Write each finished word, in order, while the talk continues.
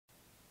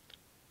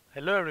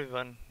Hello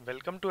everyone,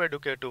 welcome to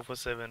Educare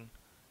 247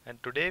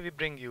 and today we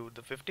bring you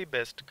the 50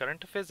 best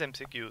current affairs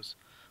MCQs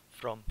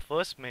from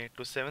 1st May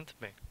to 7th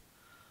May.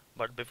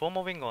 But before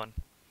moving on,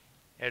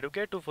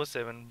 Educare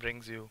 247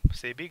 brings you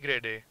SEBI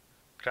Grade A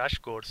Crash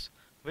Course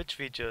which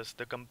features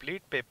the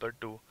complete paper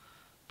 2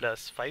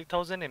 plus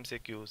 5000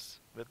 MCQs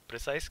with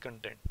precise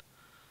content.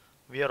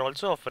 We are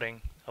also offering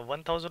a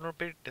 1000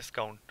 rupee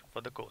discount for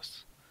the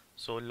course.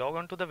 So log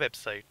on to the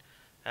website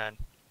and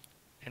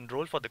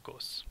enroll for the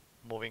course.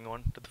 Moving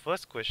on to the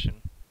first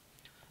question.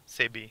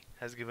 SEBI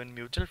has given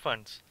mutual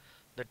funds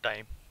the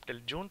time till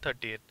June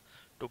 30th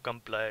to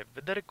comply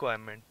with the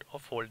requirement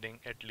of holding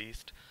at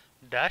least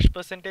dash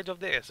percentage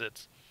of the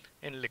assets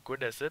in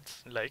liquid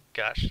assets like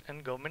cash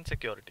and government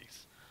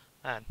securities.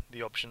 And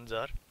the options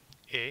are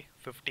A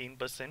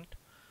 15%,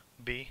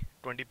 B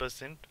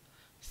 20%,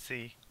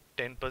 C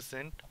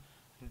 10%,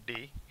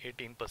 D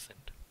 18%.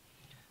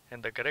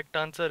 And the correct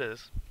answer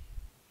is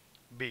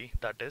B,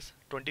 that is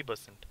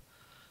 20%.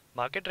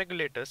 Market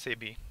regulator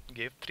SEBI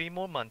gave 3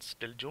 more months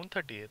till June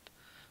 30th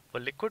for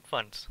liquid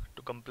funds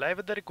to comply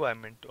with the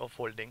requirement of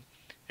holding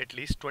at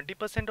least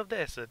 20% of the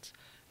assets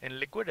in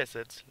liquid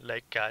assets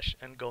like cash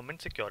and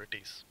government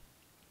securities.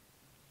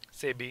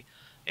 SEBI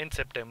in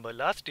September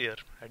last year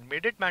had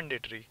made it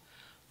mandatory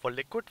for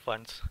liquid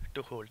funds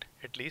to hold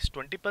at least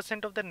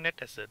 20% of their net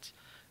assets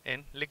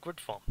in liquid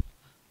form.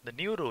 The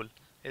new rule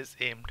is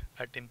aimed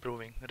at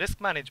improving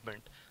risk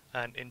management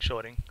and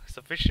ensuring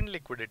sufficient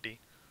liquidity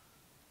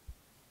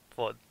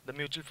for the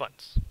mutual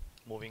funds.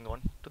 Moving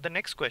on to the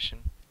next question.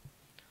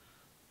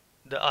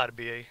 The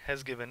RBI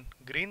has given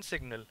green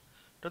signal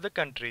to the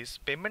country's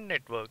payment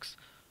networks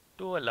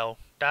to allow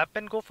tap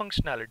and go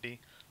functionality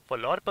for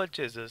lower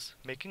purchases,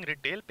 making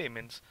retail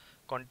payments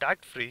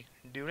contact free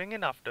during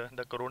and after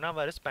the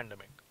coronavirus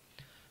pandemic.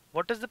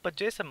 What is the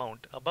purchase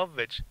amount above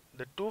which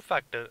the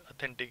two-factor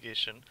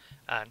authentication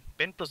and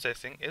PIN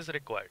processing is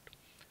required?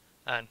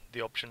 And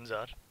the options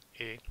are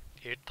A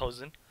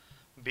 8,000,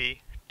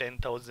 B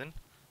 10,000,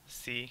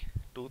 C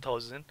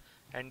 2,000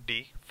 and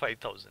D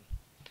 5,000.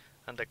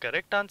 And the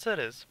correct answer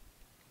is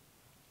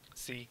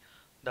C,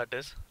 that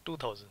is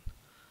 2,000.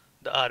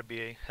 The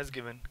RBI has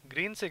given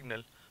green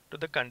signal to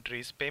the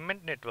country's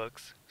payment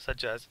networks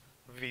such as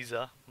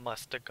Visa,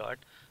 MasterCard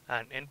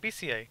and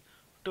NPCI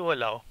to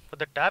allow for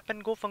the tap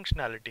and go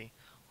functionality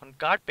on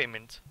card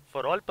payments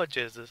for all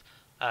purchases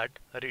at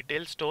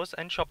retail stores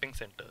and shopping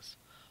centers.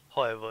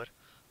 However,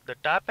 the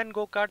tap and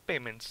go card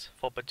payments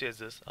for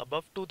purchases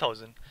above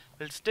 2000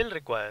 will still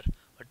require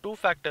a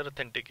two-factor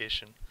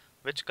authentication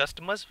which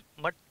customers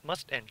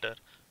must enter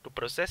to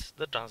process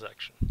the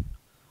transaction.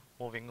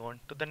 Moving on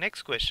to the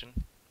next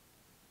question.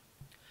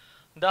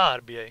 The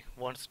RBI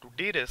wants to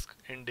de-risk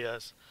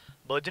India's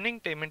burgeoning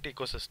payment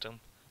ecosystem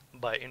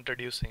by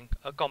introducing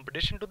a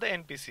competition to the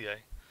NPCI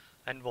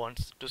and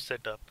wants to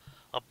set up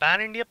a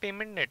pan-India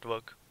payment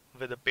network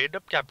with a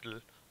paid-up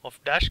capital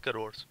of dash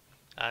crores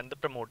and the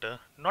promoter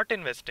not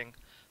investing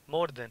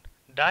more than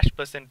dash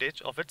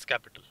percentage of its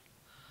capital.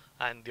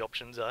 And the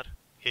options are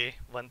A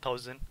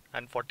 1000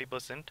 and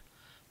 40%,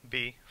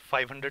 B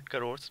 500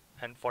 crores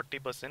and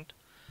 40%,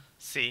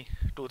 C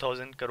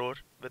 2000 crore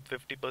with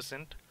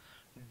 50%,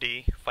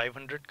 D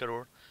 500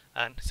 crore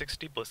and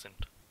 60%.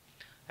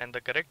 And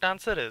the correct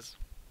answer is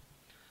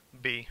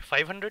B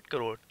 500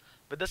 crore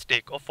with a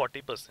stake of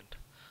 40%.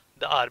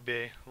 The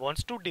RBI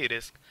wants to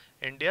de-risk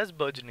India's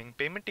burgeoning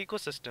payment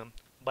ecosystem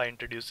by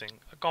introducing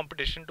a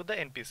competition to the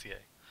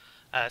NPCI.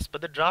 As per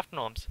the draft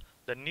norms,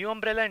 the new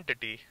umbrella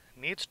entity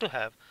needs to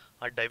have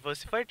a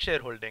diversified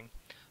shareholding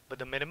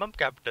with a minimum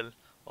capital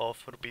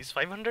of Rs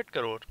 500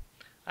 crore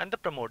and the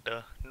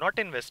promoter not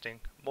investing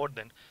more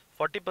than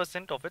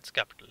 40% of its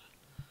capital.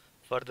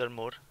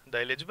 Furthermore,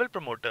 the eligible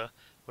promoter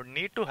would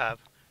need to have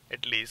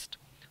at least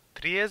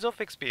 3 years of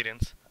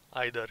experience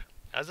either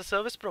as a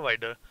service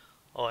provider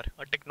or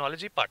a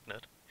technology partner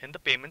in the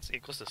payments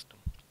ecosystem.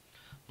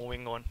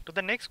 Moving on to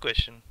the next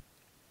question.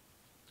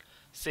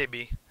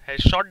 SEBI has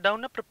shot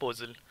down a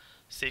proposal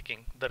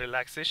seeking the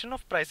relaxation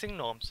of pricing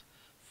norms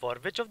for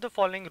which of the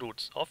following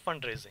routes of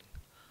fundraising?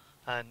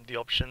 And the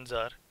options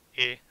are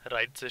A.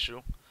 Rights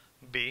issue,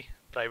 B.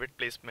 Private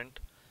placement,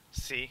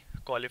 C.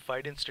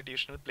 Qualified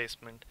institutional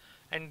placement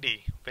and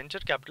D. Venture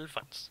capital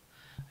funds.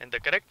 And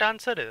the correct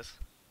answer is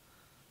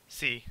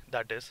C,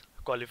 that is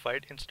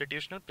qualified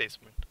institutional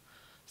placement.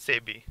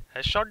 SEBI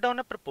has shot down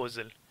a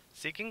proposal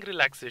seeking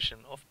relaxation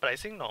of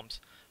pricing norms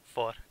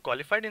for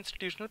qualified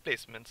institutional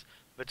placements,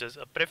 which is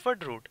a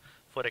preferred route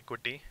for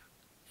equity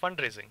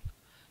fundraising.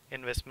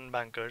 Investment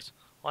bankers,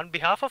 on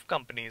behalf of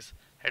companies,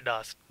 had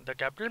asked the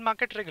capital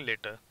market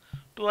regulator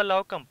to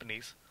allow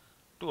companies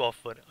to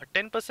offer a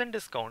 10%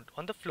 discount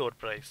on the floor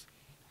price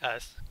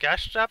as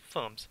cash-strapped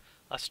firms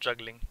are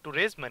struggling to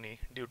raise money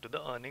due to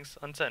the earnings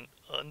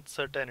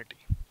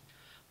uncertainty.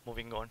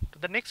 Moving on to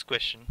the next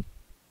question.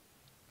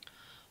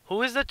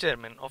 Who is the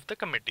chairman of the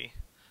committee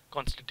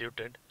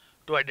constituted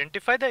to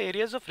identify the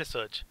areas of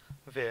research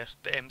where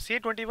the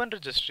MCA 21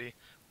 registry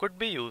could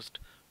be used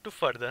to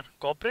further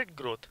corporate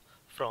growth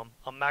from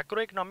a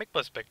macroeconomic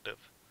perspective?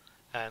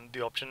 And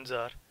the options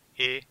are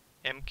A.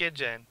 M.K.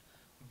 Jain,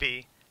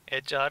 B.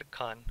 H.R.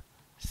 Khan,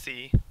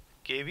 C.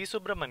 K.V.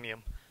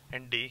 Subramaniam,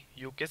 and D.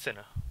 U.K.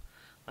 Sinha.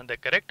 And the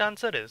correct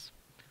answer is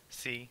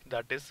C,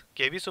 that is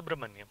K.V.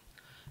 Subramaniam.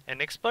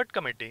 An expert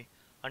committee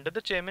under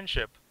the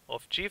chairmanship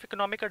of Chief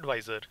Economic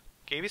Advisor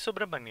K.V.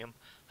 Subramaniam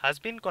has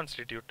been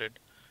constituted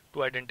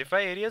to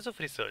identify areas of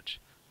research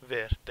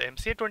where the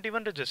MCA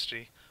 21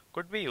 registry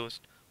could be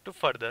used to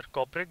further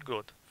corporate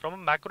growth from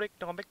a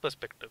macroeconomic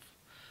perspective.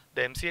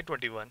 The MCA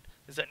 21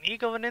 is an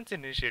e-governance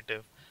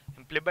initiative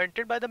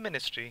implemented by the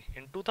ministry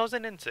in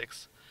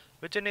 2006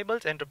 which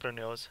enables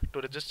entrepreneurs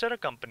to register a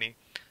company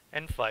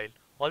and file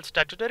all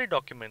statutory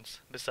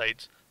documents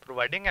besides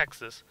providing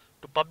access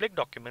to public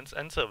documents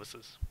and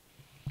services.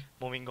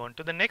 Moving on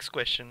to the next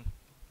question.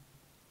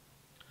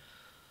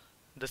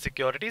 The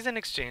Securities and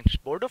Exchange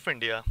Board of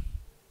India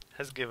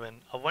has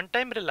given a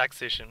one-time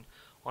relaxation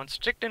on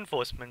strict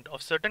enforcement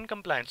of certain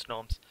compliance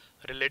norms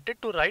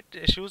related to right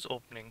issues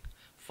opening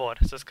for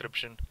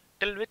subscription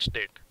till which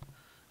date?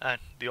 And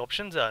the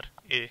options are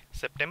A.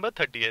 September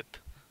 30th,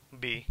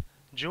 B.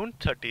 June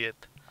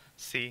 30th,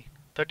 C.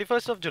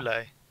 31st of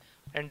July,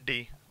 and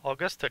D.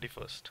 August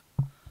 31st.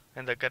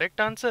 And the correct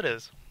answer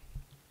is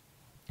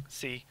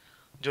C.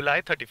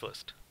 July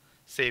 31st.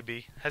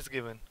 SEBI has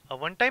given a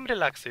one-time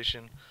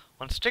relaxation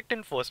on strict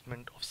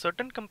enforcement of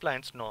certain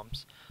compliance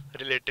norms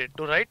related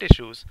to right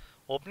issues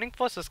opening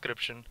for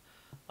subscription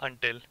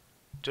until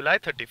July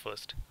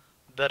 31st.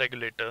 The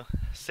regulator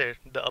said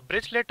the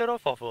abridged letter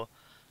of offer,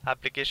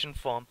 application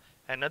form,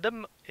 and other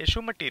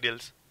issue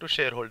materials to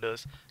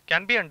shareholders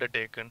can be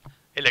undertaken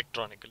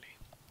electronically.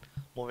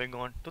 Moving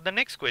on to the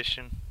next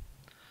question.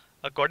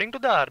 According to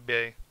the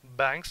RBI,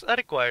 banks are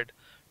required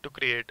to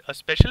create a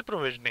special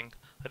provisioning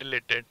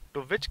related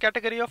to which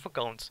category of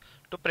accounts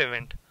to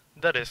prevent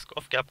the risk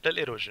of capital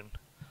erosion.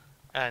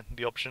 And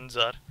the options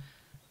are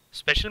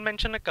Special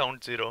Mention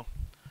Account 0,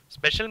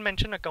 Special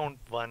Mention Account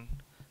 1,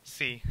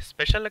 C.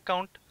 Special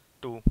Account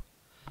 2,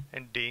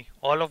 and D.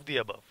 All of the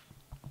above.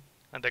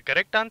 And the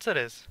correct answer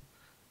is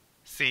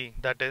C,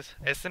 that is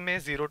SMA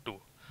 02.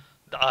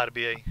 The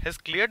RBI has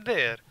cleared the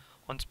air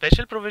on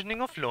special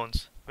provisioning of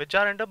loans which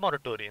are under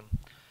moratorium.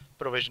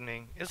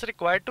 Provisioning is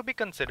required to be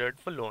considered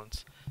for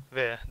loans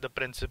where the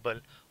principal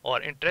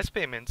or interest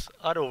payments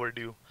are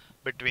overdue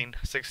between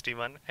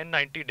 61 and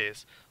 90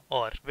 days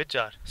or which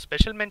are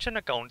special mention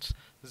accounts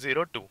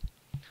 02.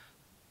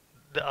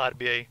 The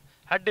RBI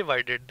had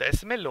divided the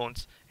SMA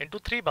loans into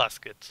three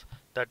baskets,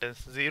 that is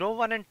 0,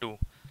 1 and 2,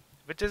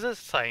 which is a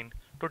sign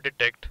to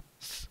detect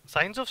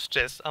signs of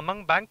stress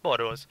among bank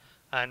borrowers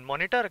and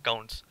monitor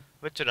accounts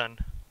which run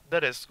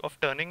the risk of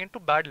turning into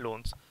bad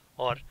loans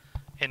or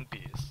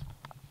NPAs.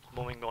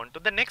 Moving on to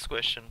the next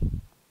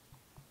question.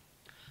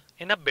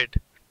 In a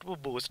bid to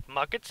boost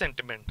market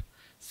sentiment,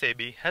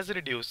 SEBI has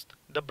reduced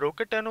the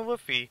broker turnover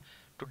fee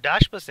to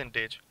dash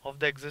percentage of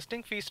the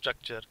existing fee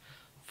structure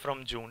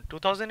from June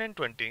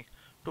 2020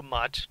 to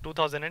March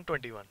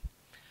 2021.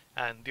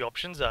 And the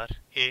options are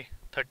A.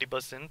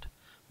 30%,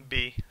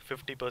 B.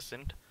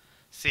 50%,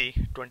 C.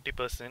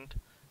 20%,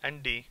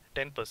 and D.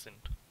 10%.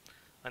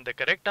 And the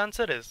correct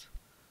answer is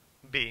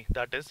B,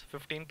 that is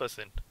 15%.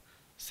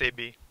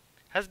 SEBI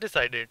has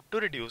decided to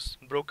reduce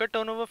broker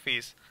turnover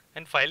fees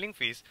and filing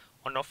fees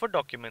on offer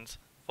documents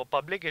for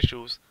public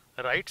issues,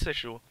 rights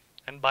issue,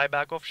 and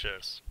buyback of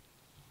shares.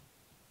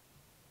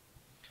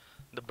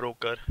 The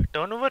broker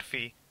turnover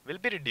fee will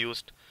be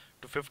reduced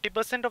to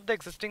 50% of the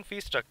existing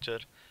fee structure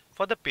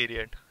for the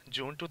period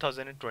June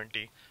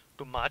 2020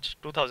 to March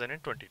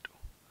 2022.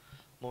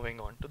 Moving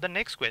on to the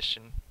next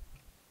question.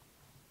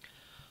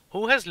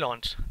 Who has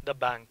launched the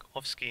Bank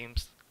of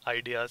Schemes,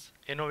 Ideas,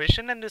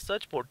 Innovation and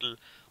Research portal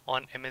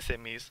on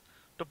MSMEs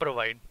to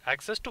provide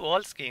access to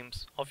all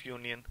schemes of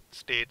union,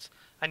 states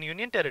and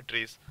union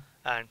territories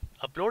and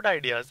upload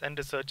ideas and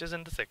researches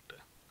in the sector?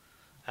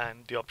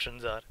 And the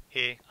options are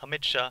A.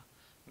 Amit Shah,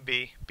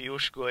 B.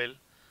 Piyush Goyal,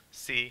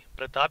 C.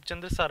 Pratap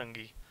Chandra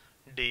Sarangi,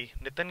 D.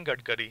 Nitin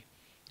Gadkari,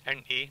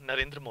 and E.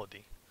 Narendra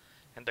Modi.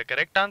 And the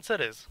correct answer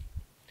is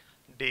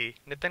D.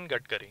 Nitin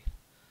Gadkari.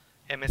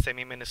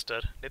 MSME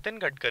Minister Nitin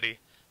Gadkari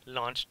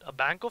launched a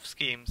Bank of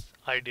Schemes,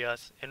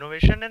 Ideas,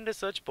 Innovation and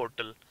Research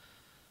portal,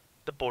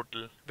 the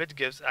portal which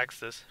gives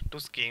access to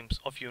schemes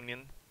of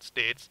union,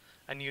 states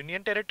and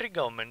union territory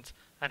governments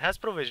and has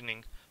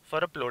provisioning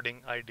for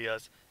uploading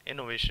ideas,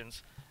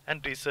 innovations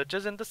and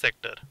researches in the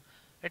sector.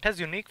 It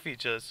has unique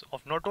features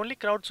of not only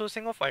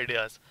crowdsourcing of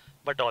ideas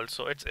but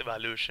also its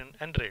evaluation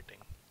and rating.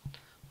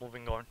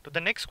 Moving on to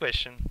the next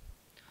question.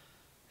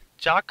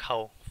 Chak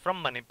Hao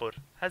from Manipur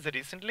has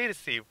recently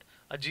received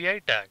a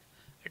GI tag.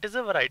 It is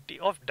a variety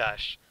of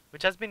dash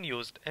which has been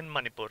used in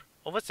Manipur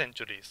over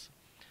centuries.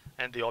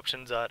 And the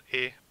options are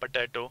A.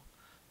 Potato,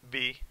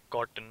 B.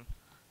 Cotton,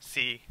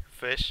 C.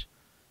 Fish,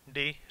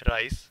 D.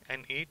 Rice,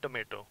 and E.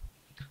 Tomato.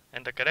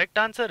 And the correct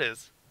answer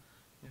is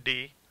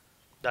D.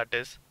 That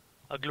is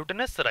a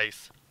glutinous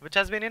rice which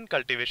has been in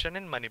cultivation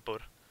in Manipur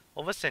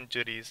over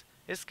centuries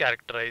is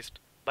characterized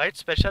by its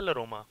special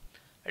aroma.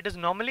 It is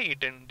normally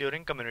eaten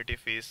during community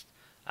feasts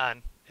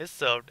and is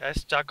served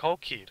as chakhao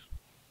kheer.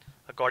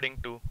 According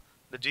to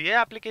the GA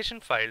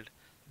application filed,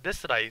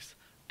 this rice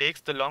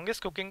takes the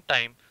longest cooking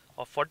time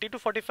of 40 to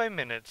 45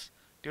 minutes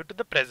due to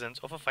the presence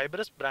of a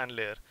fibrous bran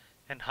layer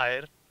and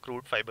higher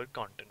crude fiber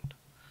content.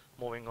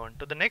 Moving on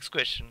to the next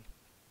question.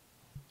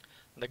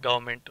 The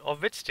government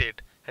of which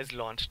state has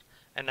launched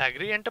an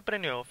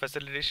agri-entrepreneur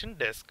facilitation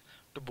desk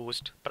to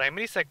boost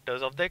primary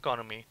sectors of the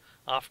economy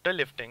after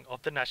lifting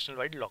of the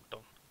nationwide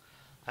lockdown?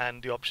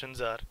 And the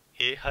options are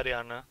A.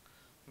 Haryana,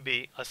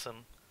 B.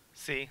 Assam,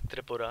 C.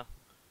 Tripura,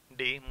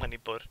 D.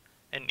 Manipur,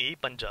 and E.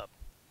 Punjab.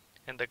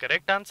 And the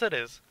correct answer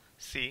is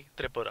C.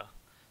 Tripura.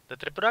 The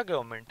Tripura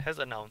government has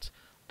announced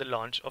the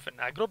launch of an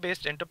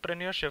agro-based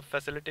entrepreneurship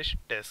facilitation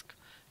desk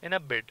in a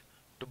bid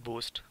to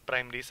boost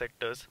primary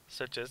sectors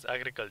such as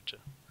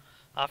agriculture.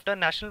 After a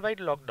nationwide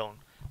lockdown,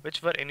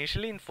 which were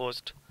initially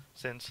enforced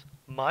since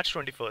March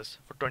 21st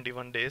for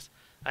 21 days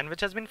and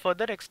which has been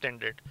further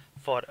extended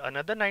for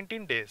another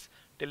 19 days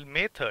till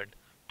May 3rd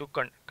to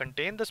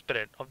contain the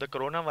spread of the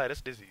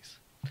coronavirus disease.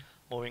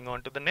 Moving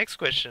on to the next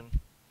question.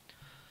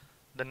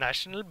 The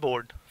National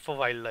Board for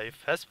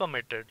Wildlife has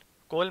permitted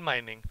coal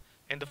mining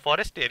in the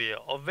forest area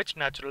of which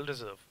natural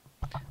reserve?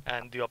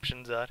 And the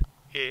options are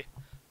A.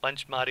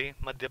 Panchmari,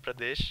 Madhya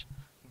Pradesh,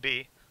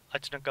 B.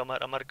 Achnakamar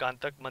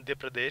Amarkantak, Madhya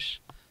Pradesh,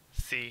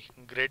 C.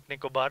 Great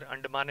Nicobar,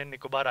 Andaman and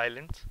Nicobar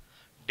Islands,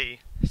 D.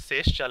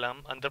 Sesh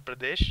Chalam, Andhra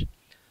Pradesh,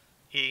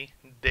 E.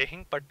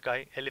 Dehing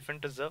Patkai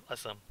Elephant Reserve,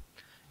 Assam.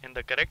 And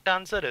the correct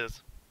answer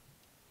is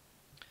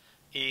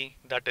E,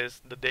 that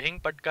is the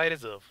Dehing Patkai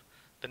Reserve.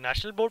 The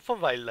National Board for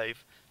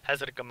Wildlife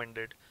has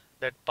recommended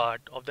that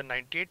part of the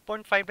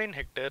 98.59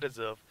 hectare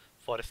reserve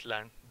forest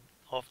land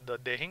of the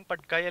Dehing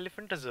Patkai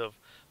Elephant Reserve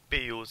be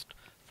used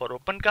for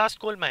open cast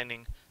coal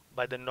mining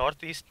by the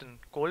Northeastern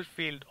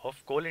Coalfield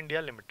of Coal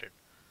India Limited.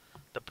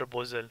 The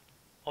proposal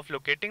of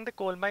locating the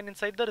coal mine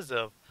inside the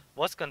reserve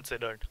was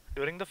considered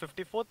during the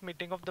 54th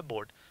meeting of the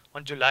board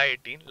on July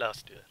 18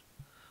 last year.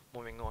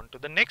 Moving on to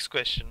the next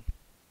question.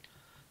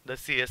 The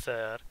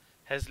CSIR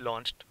has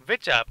launched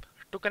which app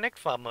to connect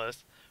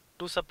farmers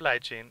to supply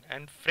chain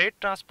and freight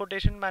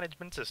transportation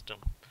management system?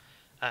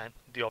 And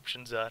the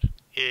options are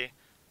A.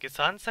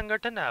 Kisan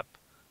Sangathan app,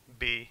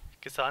 B.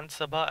 Kisan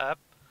Sabha app,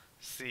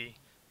 C.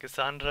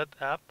 Kisan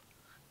Rath app,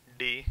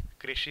 D.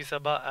 Krishi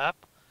Sabha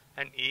app,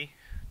 and E.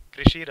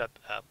 Krishi Rath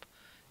app.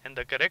 And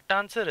the correct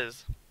answer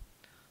is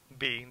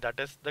B, that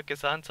is the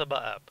Kisan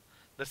Sabha app.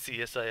 The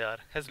CSIR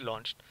has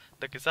launched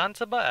the Kisan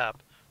Sabha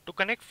app to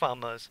connect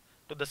farmers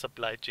to the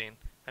supply chain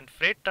and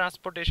freight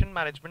transportation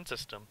management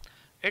system.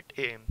 It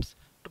aims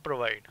to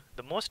provide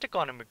the most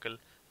economical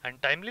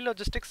and timely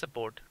logistic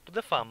support to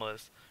the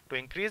farmers to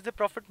increase their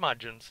profit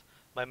margins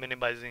by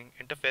minimizing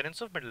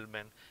interference of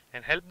middlemen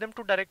and help them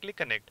to directly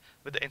connect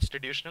with the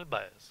institutional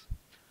buyers.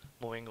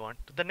 Moving on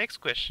to the next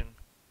question.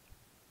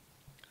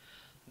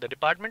 The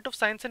Department of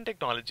Science and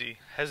Technology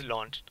has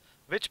launched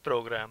which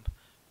program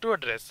to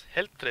address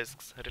health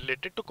risks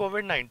related to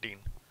COVID-19?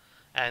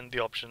 And the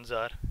options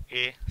are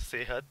A.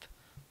 Sehat,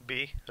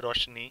 B.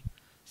 Roshni,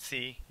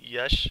 C.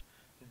 Yash,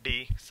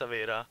 D.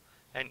 Savera,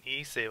 and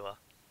E. Seva.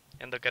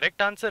 And the correct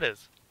answer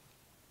is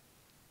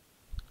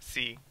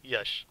C.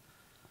 Yash.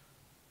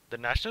 The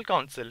National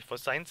Council for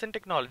Science and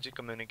Technology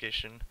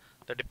Communication,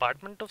 the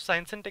Department of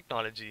Science and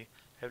Technology,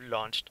 have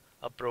launched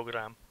a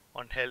program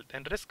on health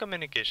and risk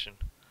communication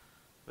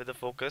with a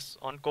focus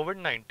on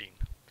COVID-19.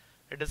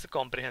 It is a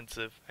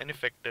comprehensive and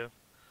effective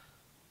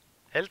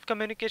health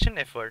communication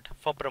effort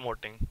for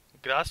promoting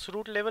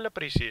grassroots level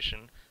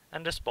appreciation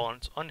and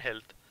response on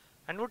health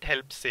and would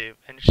help save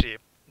and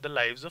shape the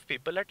lives of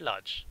people at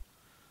large.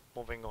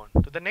 Moving on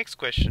to the next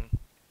question.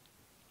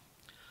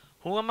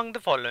 Who among the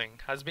following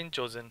has been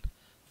chosen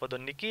for the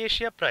Nikki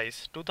Asia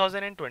Prize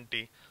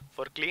 2020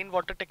 for Clean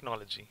Water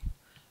Technology?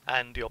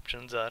 And the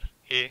options are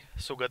A.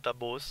 Sugata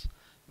Bose,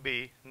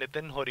 B.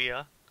 Nitin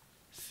Horia,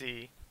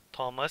 C.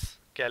 Thomas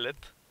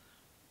Kelleth,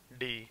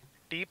 D.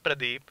 T.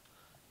 Pradeep,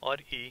 or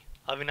E.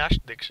 Avinash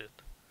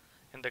Dikshit.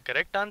 And the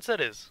correct answer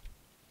is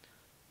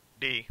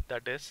D,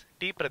 that is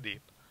T. Pradeep.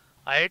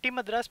 IIT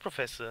Madras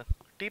Professor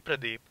T.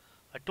 Pradeep,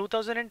 a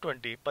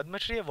 2020 Padma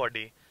Shri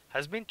awardee,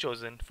 has been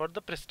chosen for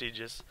the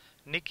prestigious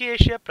Nikki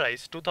Asia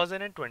Prize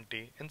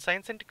 2020 in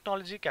Science and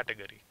Technology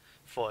category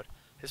for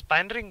his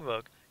pioneering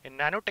work in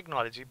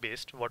nanotechnology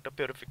based water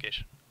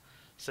purification.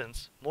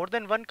 Since more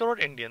than 1 crore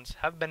Indians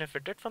have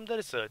benefited from the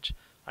research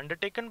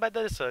undertaken by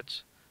the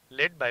research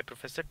led by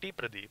Professor T.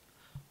 Pradeep,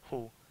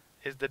 who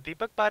is the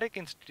Deepak Parekh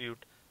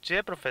Institute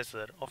Chair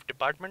Professor of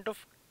Department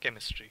of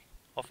Chemistry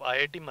of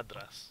IIT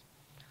Madras.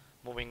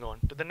 Moving on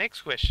to the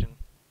next question.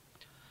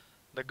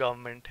 The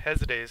government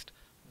has raised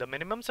the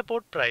minimum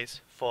support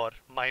price for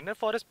minor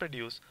forest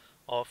produce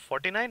of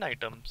 49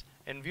 items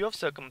in view of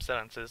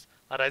circumstances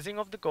arising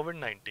of the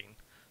COVID-19.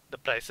 The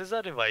prices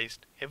are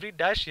revised every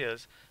dash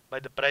years by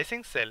the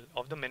pricing cell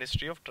of the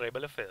Ministry of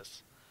Tribal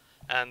Affairs.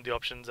 And the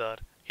options are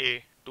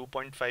A.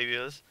 2.5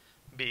 years,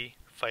 B.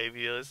 5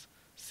 years,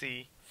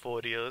 C.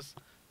 4 years,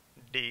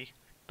 D.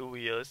 2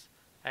 years,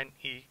 and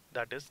E,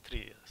 that is 3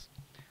 years.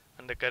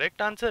 And the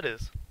correct answer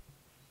is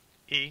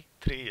E.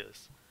 3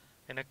 years.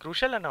 In a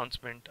crucial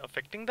announcement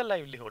affecting the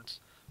livelihoods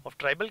of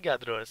tribal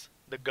gatherers,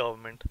 the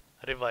government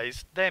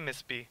revised the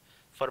MSP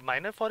for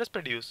minor forest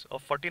produce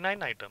of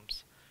 49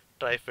 items.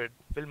 TriFed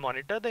will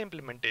monitor the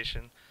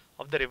implementation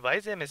of the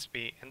revised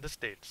MSP in the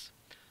states.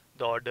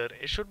 The order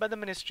issued by the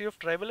Ministry of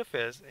Tribal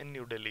Affairs in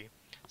New Delhi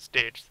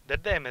states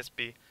that the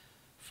MSP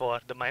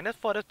for the minor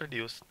forest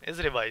produce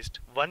is revised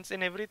once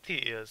in every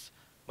 3 years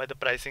by the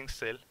pricing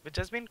cell which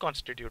has been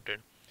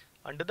constituted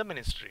under the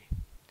ministry.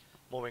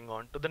 Moving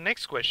on to the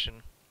next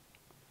question.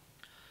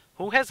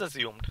 Who has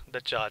assumed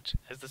the charge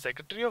as the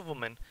Secretary of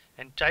Women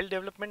and Child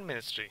Development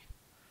Ministry?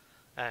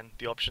 And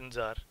the options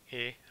are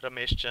A.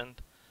 Ramesh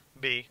Chand,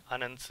 B.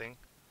 Anand Singh,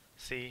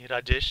 C.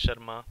 Rajesh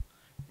Sharma,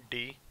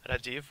 D.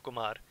 Rajiv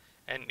Kumar,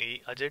 and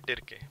E. Ajay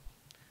Tirke.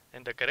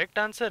 And the correct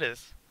answer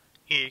is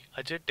E.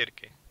 Ajay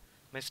Tirke.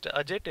 Mr.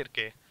 Ajay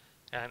Tirke,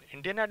 an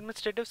Indian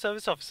Administrative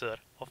Service Officer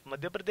of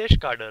Madhya Pradesh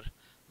cadre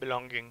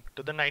belonging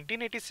to the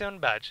 1987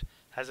 batch,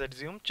 has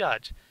assumed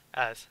charge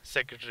as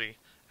Secretary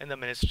in the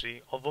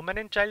Ministry of Women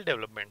and Child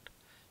Development.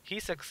 He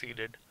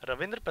succeeded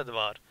Ravindra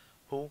Padwar,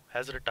 who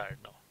has retired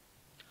now.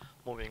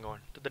 Moving on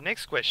to the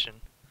next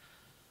question.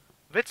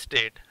 Which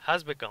state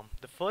has become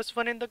the first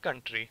one in the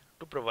country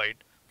to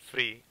provide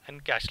free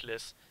and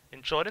cashless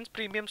insurance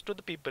premiums to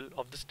the people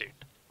of the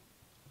state?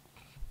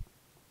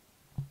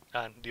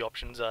 And the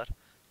options are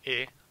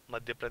A.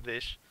 Madhya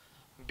Pradesh,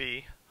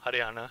 B.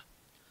 Haryana,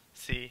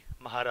 C.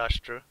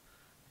 Maharashtra,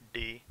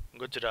 D.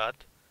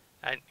 Gujarat,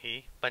 and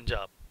E.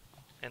 Punjab.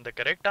 And the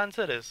correct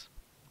answer is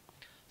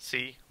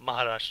C.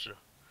 Maharashtra.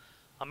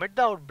 Amid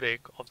the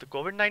outbreak of the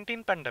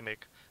COVID-19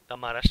 pandemic, the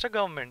Maharashtra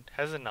government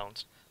has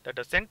announced that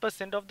a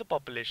 10% of the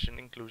population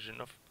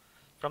inclusion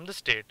from the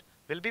state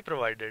will be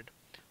provided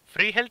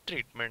free health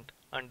treatment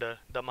under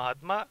the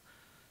Mahatma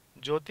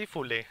Jyoti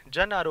Phule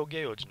Jan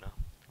Arogya Yojana.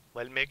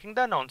 While making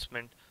the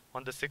announcement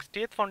on the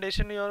 60th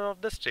foundation year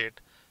of the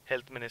state,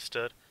 Health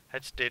Minister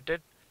had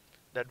stated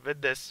that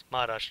with this,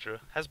 Maharashtra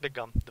has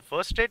become the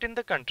first state in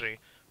the country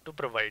to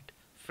provide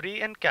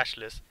free and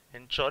cashless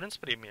insurance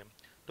premium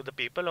to the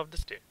people of the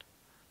state.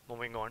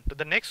 Moving on to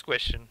the next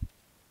question.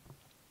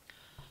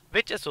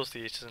 Which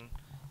association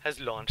has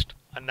launched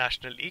a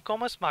national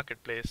e-commerce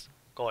marketplace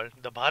called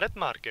the Bharat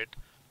Market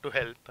to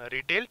help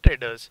retail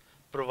traders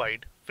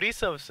provide free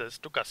services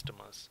to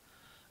customers?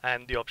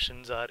 And the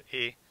options are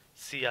A.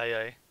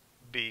 CII,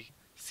 B.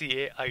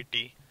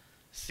 CAIT,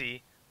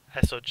 C.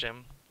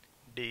 SOCHM,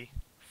 D.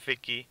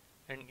 FICCI,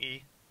 and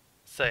E.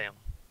 SIAM.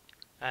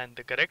 And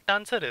the correct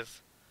answer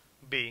is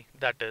B,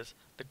 that is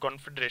the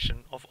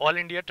Confederation of All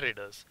India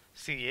Traders,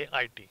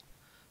 CAIT.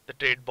 The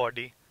trade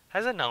body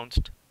has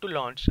announced to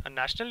launch a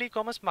national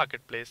e-commerce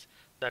marketplace,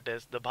 that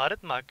is the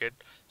Bharat Market,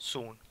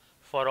 soon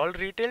for all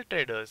retail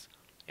traders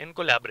in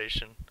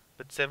collaboration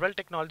with several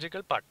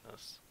technological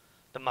partners.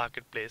 The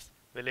marketplace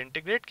will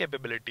integrate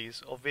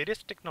capabilities of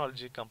various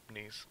technology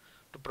companies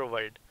to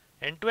provide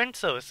end-to-end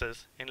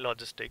services in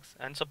logistics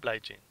and supply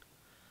chain.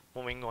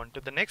 Moving on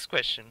to the next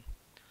question.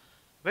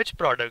 Which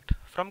product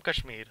from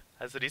Kashmir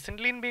has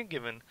recently been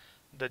given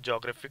the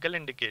geographical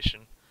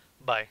indication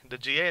by the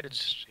GI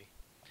registry?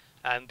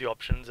 And the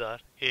options are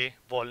A.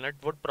 Walnut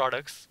wood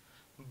products,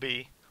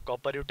 B.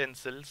 Copper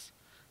utensils,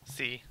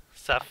 C.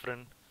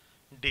 Saffron,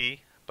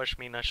 D.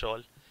 Pashmina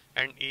shawl,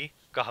 and E.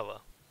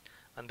 Kahwa.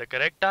 And the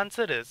correct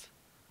answer is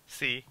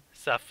C.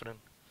 Saffron.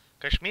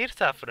 Kashmir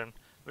saffron,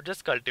 which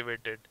is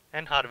cultivated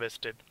and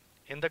harvested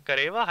in the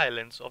Karewa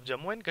highlands of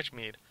Jammu and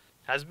Kashmir,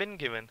 has been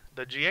given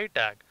the GI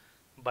tag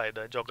by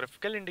the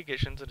Geographical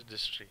Indications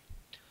Registry.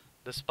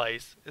 The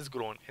spice is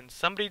grown in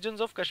some regions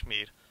of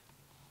Kashmir,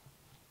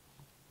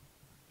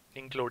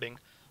 including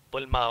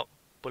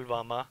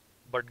Pulwama,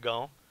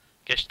 Budgaon,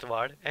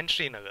 Kishtwar, and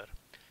Srinagar.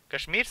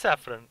 Kashmir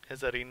saffron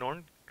is a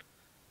renowned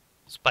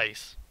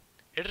spice.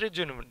 It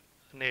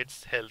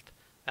rejuvenates health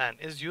and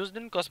is used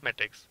in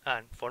cosmetics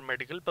and for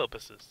medical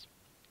purposes.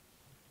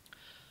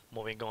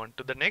 Moving on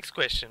to the next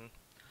question.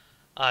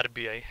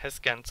 RBI has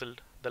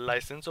cancelled the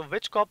license of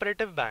which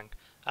cooperative bank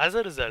as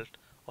a result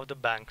of the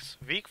bank's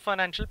weak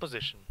financial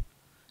position?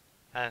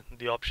 And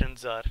the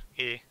options are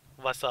A.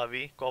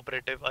 Wasavi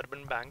Cooperative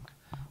Urban Bank,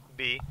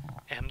 B.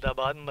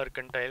 Ahmedabad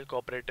Mercantile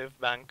Cooperative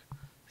Bank,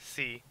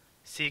 C.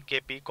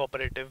 CKP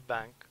Cooperative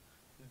Bank,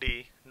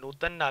 D.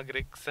 Nutan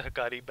Nagrik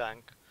Sahakari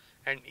Bank,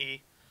 and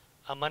E.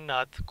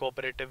 Amarnath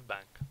Cooperative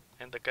Bank.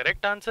 And the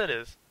correct answer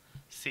is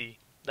C,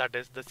 that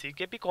is the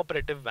CKP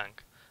Cooperative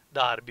Bank. The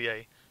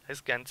RBI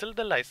has cancelled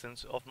the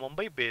license of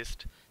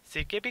Mumbai-based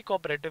CKP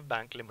Cooperative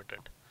Bank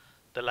Limited.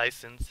 The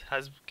license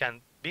has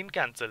been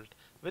cancelled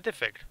with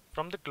effect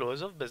from the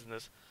close of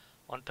business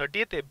on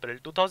 30th April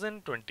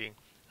 2020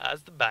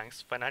 as the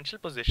bank's financial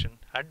position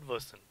had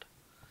worsened.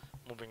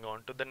 Moving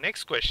on to the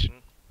next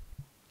question.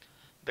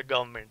 The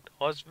government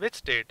of which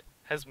state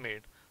has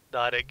made the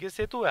Arogya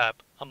Setu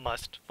app a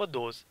must for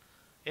those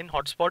in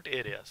hotspot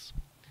areas?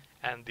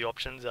 And the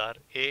options are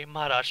A.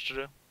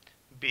 Maharashtra,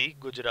 B.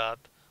 Gujarat,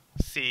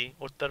 C.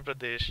 Uttar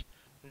Pradesh,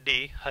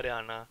 D.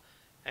 Haryana,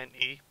 and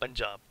E.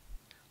 Punjab.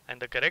 And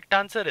the correct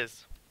answer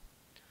is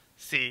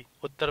C.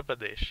 Uttar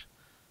Pradesh.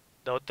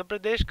 The Uttar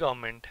Pradesh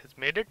government has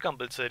made it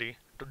compulsory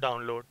to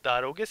download the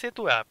Arogya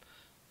Setu app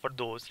for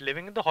those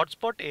living in the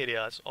hotspot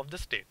areas of the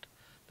state.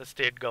 The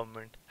state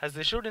government has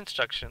issued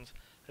instructions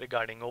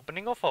regarding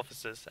opening of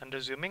offices and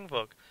resuming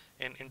work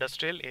in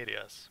industrial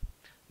areas.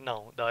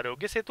 Now, the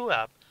Arogya Setu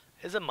app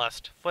is a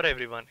must for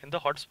everyone in the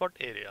hotspot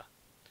area.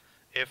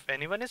 If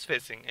anyone is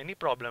facing any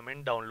problem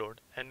in download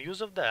and use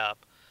of the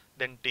app,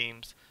 then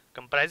teams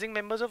comprising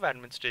members of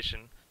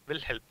administration will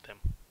help them.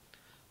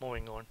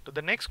 Moving on to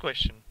the next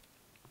question.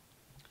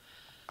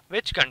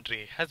 Which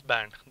country has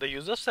banned the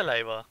use of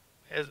saliva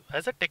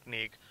as a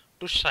technique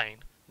to shine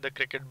the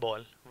cricket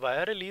ball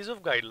via release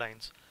of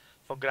guidelines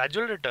for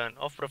gradual return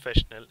of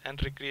professional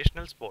and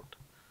recreational sport?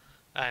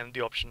 And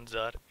the options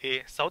are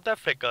A. South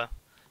Africa,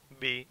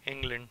 B.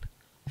 England,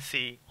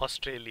 C.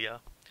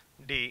 Australia,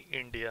 D.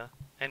 India,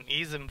 and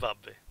E.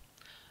 Zimbabwe.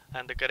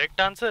 And the correct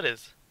answer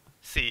is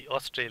C.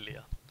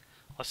 Australia.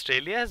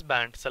 Australia has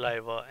banned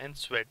saliva and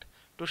sweat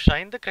to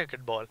shine the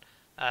cricket ball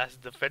as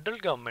the federal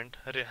government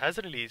has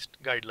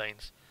released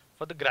guidelines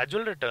for the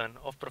gradual return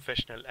of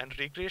professional and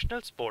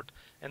recreational sport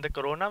in the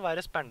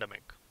coronavirus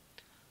pandemic.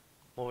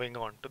 Moving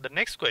on to the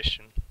next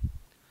question.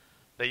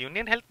 The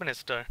Union Health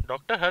Minister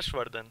Dr.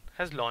 Harshvardhan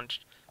has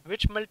launched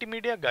which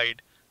multimedia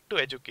guide to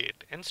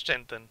educate and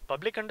strengthen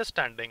public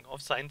understanding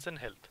of science and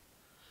health?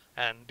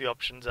 And the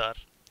options are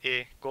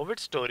A. COVID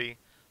Story,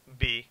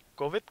 B.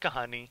 COVID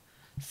Kahani,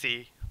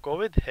 C.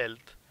 COVID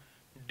Health,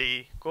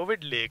 D.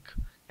 COVID Lake,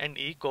 and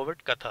E.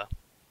 COVID Katha.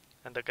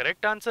 And the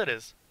correct answer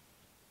is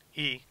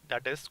E,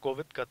 that is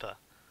COVID Katha.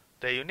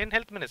 The Union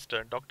Health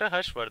Minister Dr.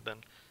 Harshvardhan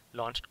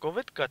launched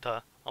COVID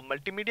Katha, a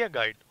multimedia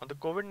guide on the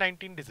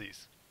COVID-19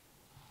 disease.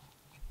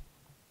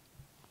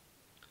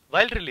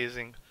 While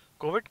releasing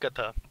COVID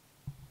Katha,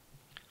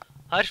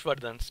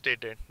 Harshvardhan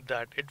stated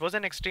that it was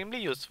an extremely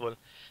useful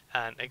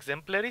and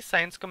exemplary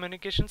science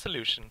communication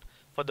solution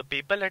for the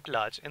people at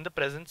large in the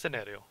present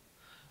scenario.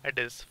 It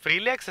is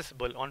freely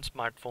accessible on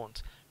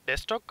smartphones,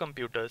 desktop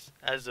computers,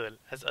 as well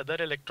as other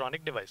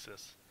electronic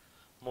devices.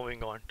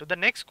 Moving on to the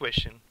next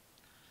question.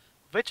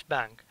 Which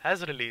bank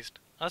has released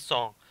a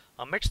song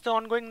amidst the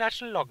ongoing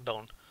national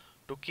lockdown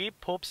to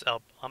keep hopes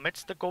up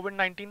amidst the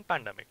COVID-19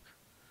 pandemic?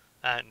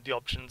 And the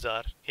options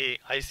are A.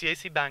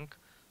 ICICI Bank,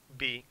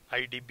 B.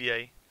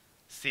 IDBI,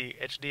 C.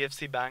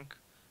 HDFC Bank,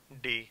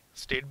 D.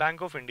 State Bank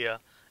of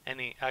India,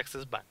 and E.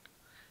 Axis Bank.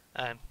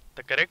 And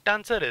the correct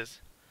answer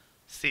is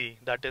C,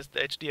 that is the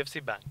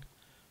HDFC Bank.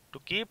 To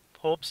keep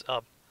hopes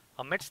up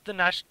amidst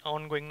the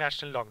ongoing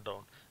national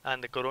lockdown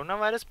and the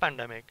coronavirus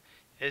pandemic,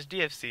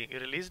 HDFC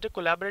released a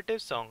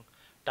collaborative song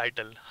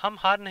titled Hum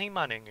Haar Nahi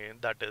Manenge,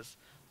 that is,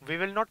 We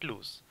Will Not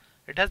Lose.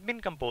 It has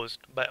been composed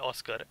by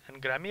Oscar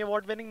and Grammy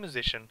Award winning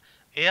musician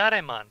A.R.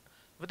 Rahman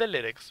with the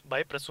lyrics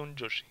by Prasoon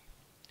Joshi.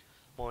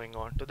 Moving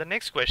on to the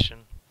next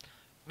question.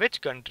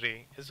 Which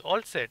country is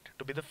all set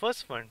to be the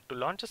first one to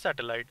launch a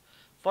satellite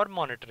for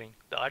monitoring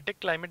the Arctic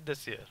climate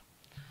this year?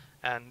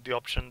 And the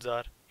options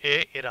are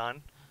A.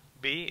 Iran,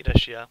 B.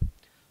 Russia,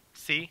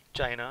 C.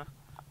 China,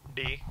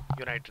 D.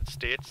 United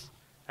States,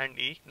 and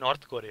E.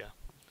 North Korea.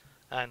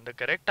 And the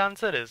correct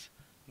answer is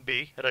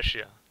B.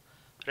 Russia.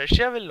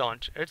 Russia will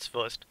launch its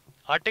first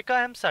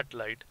Arctica-M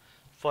satellite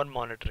for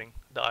monitoring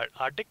the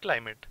Arctic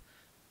climate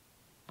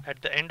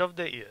at the end of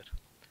the year.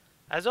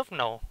 As of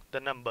now, the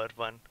number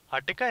 1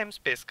 Arctica-M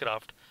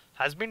spacecraft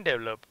has been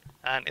developed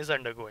and is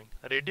undergoing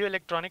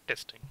radioelectronic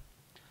testing.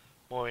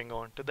 Moving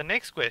on to the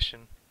next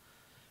question.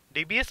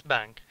 DBS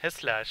Bank has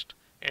slashed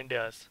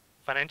India's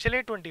financial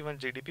year 21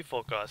 GDP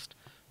forecast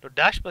to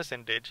dash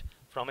percentage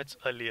from its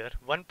earlier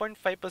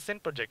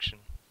 1.5% projection.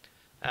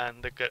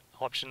 And the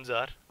options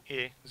are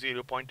A.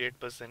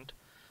 0.8%,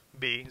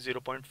 B.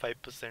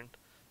 0.5%,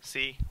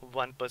 C.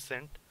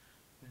 1%,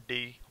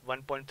 D.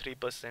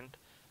 1.3%,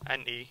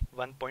 and E.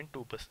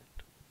 1.2%.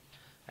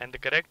 And the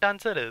correct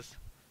answer is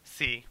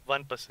C.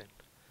 1%.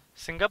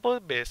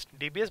 Singapore-based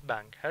DBS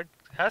Bank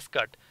has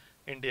cut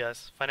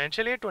India's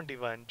financial year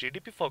 21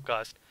 GDP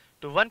forecast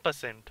to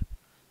 1%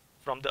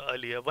 from the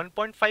earlier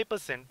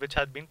 1.5% which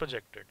had been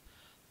projected.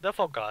 The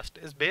forecast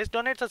is based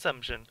on its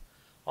assumption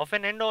of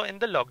an end in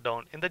the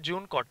lockdown in the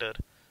June quarter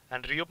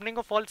and reopening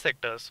of all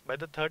sectors by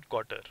the third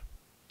quarter.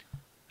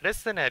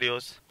 Risk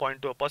scenarios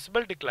point to a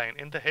possible decline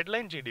in the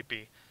headline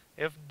GDP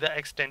if the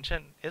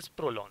extension is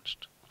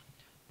prolonged.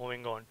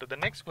 Moving on to the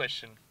next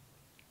question.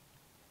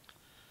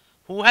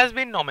 Who has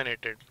been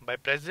nominated by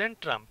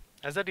President Trump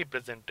as a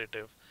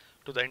representative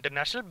to the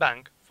International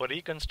Bank for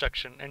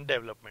Reconstruction and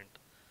Development?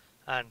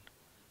 And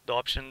the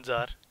options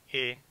are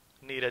A.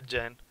 Neeraj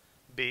Jain,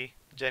 B.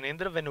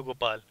 Jainendra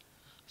Venugopal,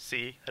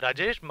 C.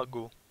 Rajesh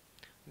Maggu,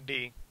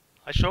 D.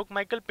 Ashok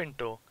Michael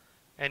Pinto,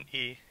 and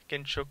E.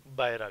 Kinshuk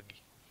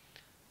Bairagi.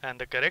 And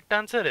the correct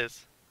answer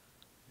is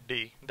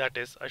D, that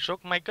is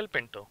Ashok Michael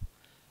Pinto.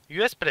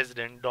 US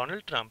President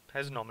Donald Trump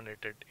has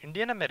nominated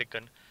Indian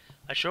American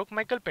Ashok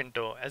Michael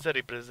Pinto as a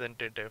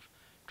representative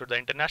to the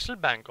International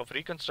Bank of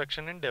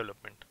Reconstruction and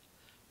Development.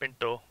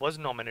 Pinto was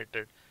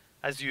nominated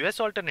as US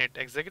alternate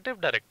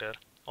executive director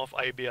of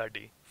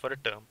IBRD for a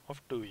term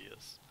of 2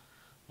 years.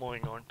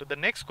 Moving on to the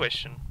next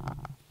question.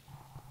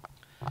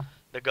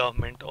 The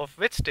government of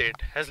which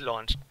state has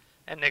launched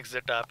an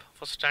exit app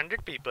for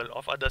stranded people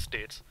of other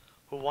states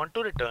who want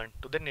to return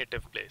to their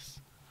native place?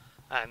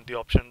 And the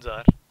options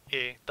are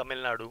A. Tamil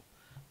Nadu,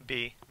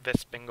 B.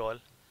 West Bengal,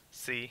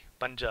 C.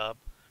 Punjab,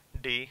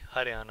 D.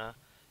 Haryana,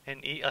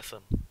 and E.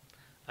 Assam.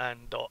 And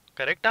the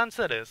correct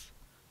answer is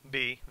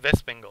B.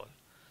 West Bengal.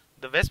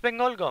 The West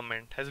Bengal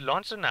government has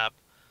launched an app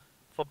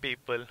for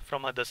people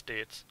from other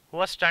states who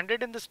are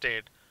stranded in the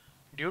state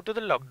due to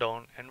the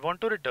lockdown and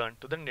want to return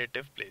to their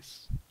native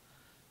place.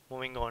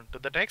 Moving on to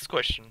the next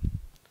question.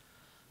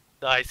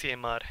 The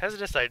ICMR has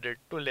decided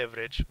to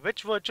leverage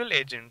which virtual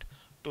agent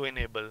to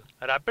enable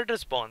rapid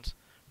response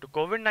to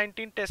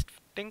COVID-19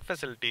 testing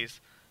facilities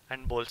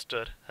and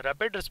bolster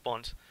rapid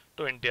response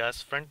to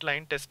India's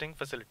frontline testing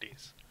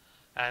facilities.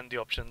 And the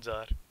options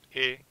are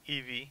A.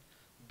 EV,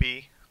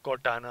 B.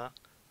 Cortana,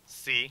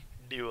 C.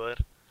 Dewar,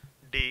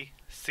 D.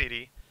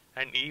 Siri,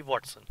 and E.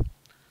 Watson.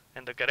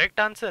 And the correct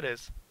answer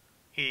is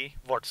E.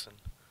 Watson.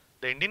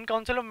 The Indian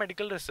Council of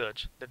Medical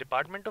Research, the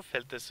Department of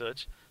Health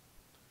Research,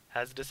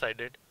 has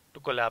decided to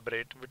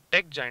collaborate with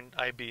tech giant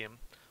IBM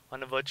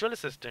on a virtual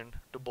assistant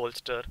to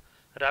bolster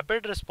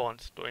rapid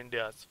response to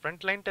India's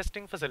frontline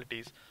testing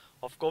facilities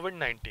of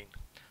COVID-19.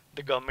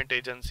 The government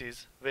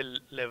agencies will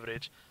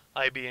leverage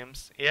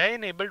IBM's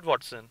AI-enabled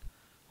Watson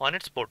on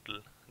its portal.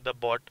 The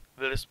bot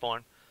will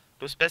respond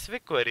to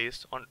specific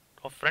queries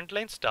of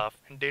frontline staff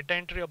and data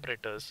entry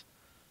operators.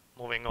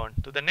 Moving on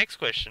to the next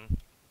question.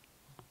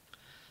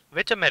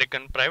 Which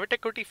American private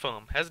equity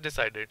firm has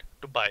decided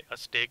to buy a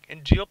stake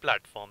in Geo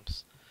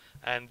Platforms?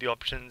 And the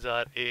options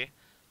are A.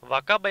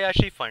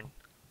 Wakabayashi Fund,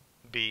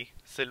 B.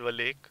 Silver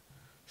Lake,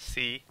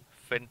 C.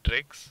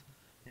 Fintrix,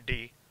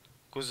 D.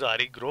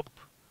 Kuzari Group,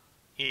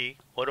 E.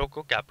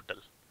 Oroco Capital.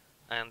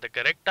 And the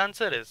correct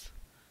answer is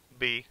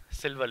B.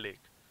 Silver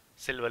Lake.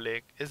 Silver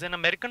Lake is an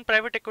American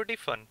private equity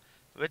fund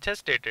which has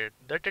stated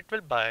that it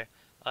will buy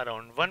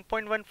around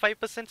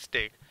 1.15%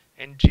 stake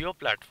in Geo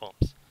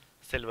Platforms.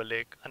 Silver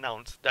Lake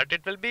announced that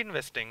it will be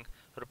investing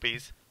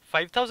rupees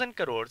 5,000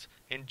 crores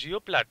in Geo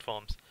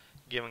Platforms,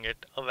 giving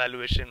it a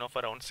valuation of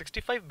around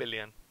 65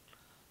 billion.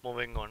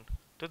 Moving on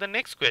to the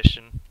next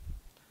question.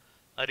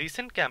 A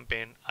recent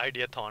campaign,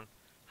 Ideathon,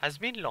 has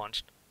been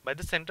launched by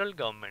the central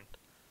government.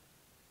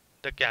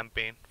 The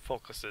campaign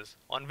focuses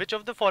on which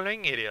of the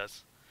following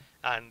areas?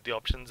 And the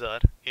options are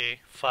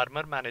A.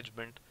 Farmer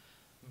management,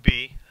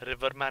 B.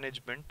 River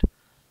management,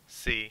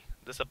 C.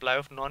 The supply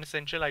of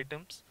non-essential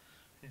items,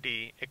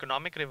 D.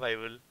 Economic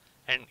revival,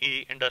 and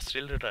E.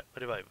 Industrial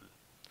revival.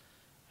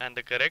 And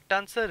the correct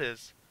answer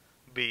is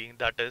B.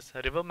 That is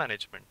river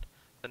management.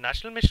 The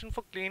National Mission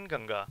for Clean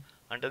Ganga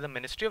under the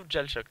Ministry of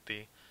Jal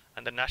Shakti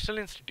and the National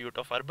Institute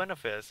of Urban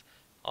Affairs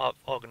have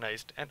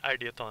organized an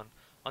ideathon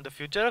on the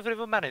future of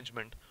river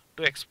management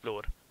to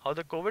explore how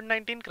the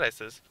COVID-19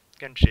 crisis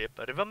can shape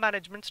river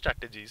management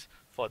strategies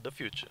for the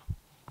future.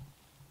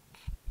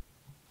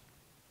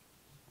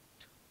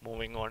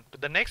 Moving on to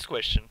the next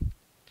question.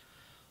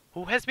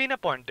 Who has been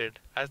appointed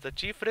as the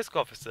Chief Risk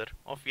Officer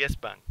of Yes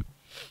Bank?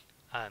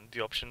 And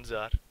the options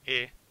are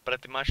A.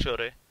 Pratima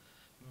Shore,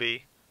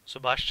 B.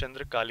 Subhash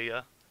Chandra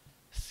Kalia,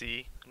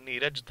 C.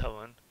 Neeraj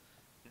Dhawan,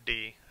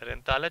 D.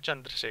 Rentala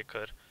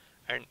Chandrasekhar,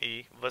 and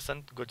E.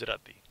 Vasant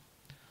Gujarati.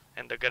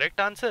 And the correct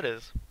answer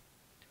is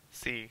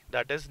C.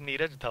 That is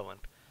Neeraj Dhawan.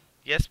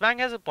 Yes Bank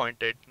has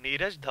appointed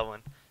Neeraj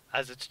Dhawan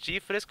as its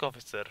Chief Risk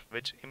Officer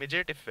with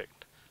immediate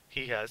effect.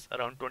 He has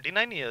around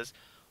 29 years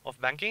of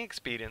banking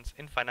experience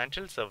in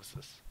financial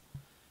services.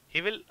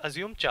 He will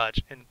assume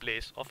charge in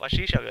place of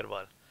Ashish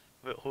Agarwal,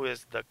 who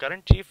is the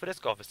current Chief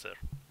Risk Officer.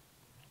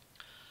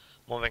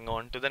 Moving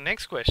on to the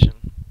next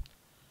question.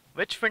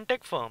 Which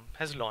fintech firm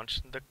has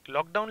launched the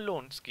lockdown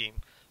loan scheme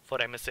for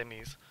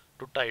MSMEs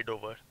to tide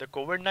over the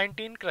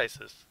COVID-19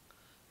 crisis?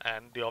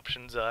 And the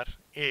options are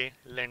A.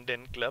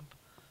 Lendin Club,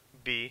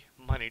 B.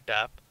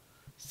 MoneyTap,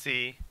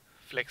 C.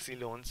 Flexi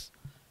Loans,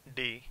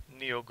 D.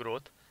 Neo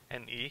Growth,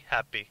 and E.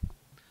 Happy.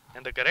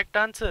 And the correct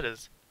answer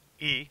is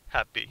E.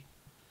 Happy.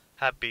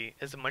 Happy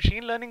is a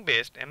machine learning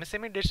based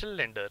MSME digital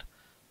lender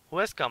who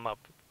has come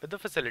up with the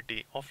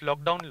facility of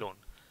lockdown loan.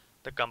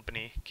 The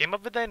company came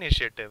up with the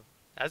initiative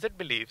as it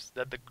believes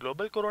that the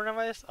global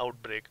coronavirus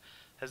outbreak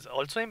has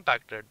also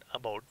impacted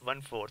about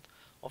one-fourth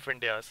of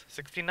India's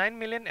 69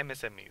 million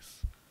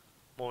MSMEs.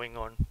 Moving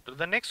on to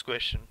the next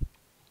question.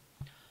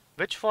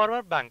 Which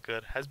former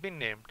banker has been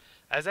named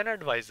as an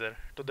advisor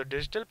to the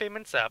digital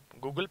payments app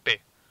Google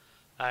Pay?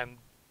 And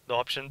the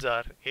options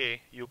are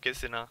A. UK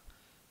Sinha,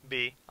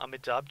 B.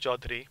 Amitabh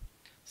Chaudhary,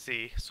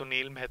 C.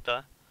 Sunil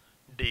Mehta,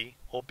 D.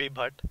 OP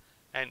Bhatt,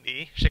 and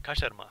E. Shikha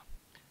Sharma.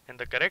 And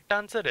the correct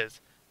answer is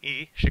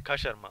E. Shikha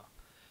Sharma.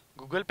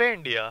 Google Pay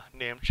India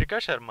named Shikha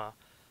Sharma,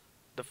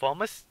 the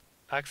former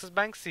Axis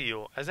Bank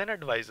CEO, as an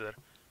advisor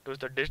to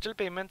the digital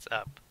payments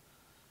app.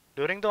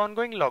 During the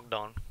ongoing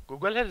lockdown,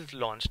 Google has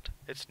launched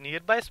its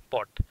Nearby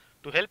Spot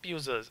to help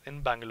users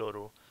in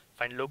Bangalore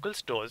find local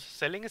stores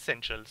selling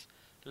essentials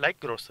like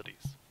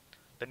groceries.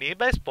 The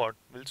Nearby Spot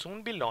will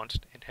soon be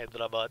launched in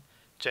Hyderabad,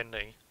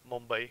 Chennai,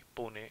 Mumbai,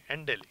 Pune,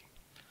 and Delhi.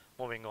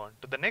 Moving on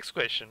to the next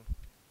question.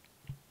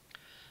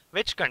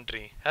 Which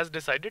country has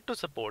decided to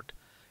support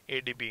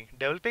ADB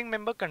developing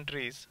member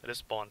countries'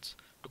 response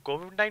to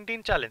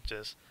COVID-19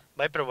 challenges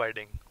by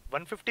providing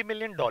 $150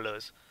 million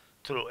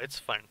through its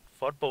fund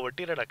for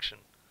poverty reduction?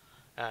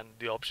 And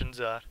the options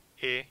are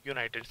A.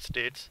 United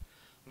States,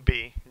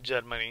 B.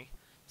 Germany,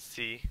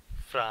 C.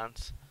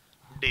 France,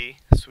 D.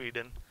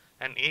 Sweden,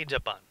 and E.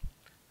 Japan.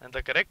 And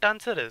the correct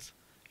answer is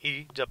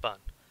E. Japan.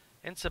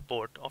 In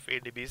support of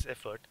ADB's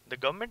effort, the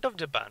government of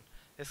Japan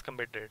is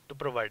committed to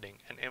providing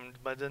an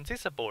emergency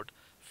support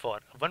for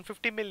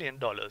 $150 million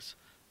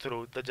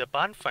through the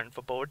Japan Fund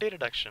for Poverty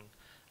Reduction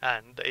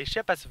and the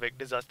Asia Pacific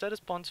Disaster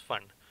Response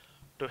Fund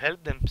to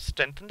help them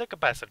strengthen the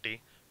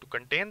capacity to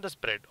contain the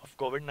spread of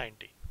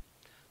COVID-19.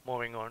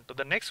 Moving on to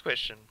the next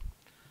question.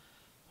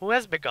 Who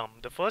has become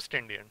the first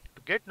Indian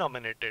to get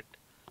nominated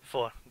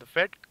for the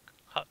Fed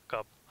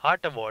Cup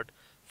Heart Award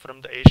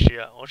from the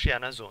Asia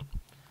Oceania zone?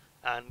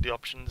 And the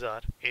options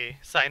are A.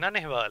 Saina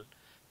Nehwal,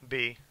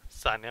 B.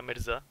 Sania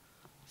Mirza,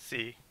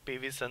 C.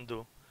 PV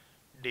Sandhu,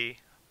 D.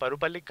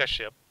 Parupalli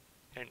Kashyap,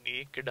 and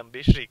E.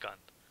 Kidambi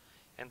Srikanth.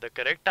 And the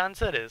correct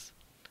answer is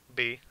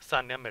B.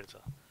 Sania Mirza.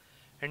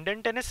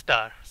 Indian tennis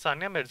star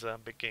Sania Mirza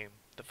became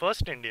the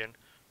first Indian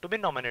to be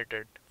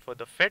nominated for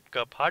the Fed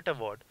Cup Heart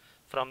Award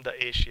from the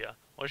Asia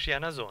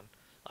Oceania zone,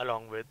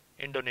 along with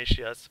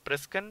Indonesia's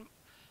Priscan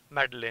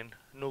Madeline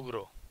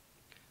Nugro.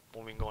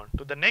 Moving on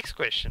to the next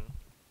question.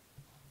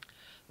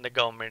 The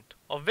government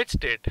of which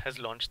state has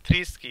launched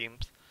three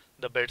schemes: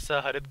 the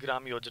Bedsa Harit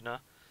Gram Yojana,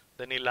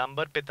 the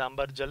Nilambar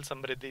Pitambar Jal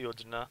Samriddhi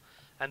Yojana,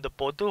 and the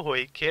Potu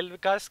Hoi Khel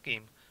Vikas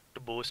scheme to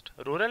boost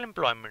rural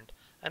employment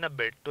and a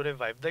bid to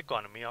revive the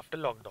economy after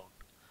lockdown?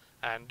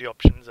 And the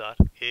options are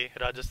A.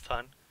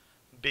 Rajasthan,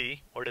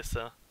 B.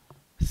 Odisha,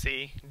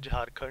 C.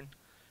 Jharkhand,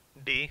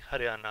 D.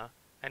 Haryana,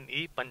 and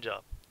E.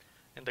 Punjab.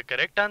 And the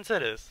correct answer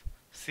is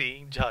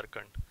C.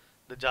 Jharkhand.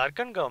 The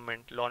Jharkhand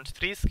government launched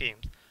three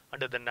schemes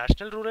under the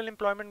National Rural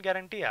Employment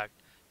Guarantee Act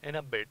in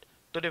a bid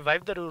to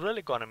revive the rural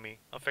economy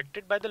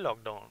affected by the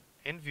lockdown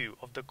in view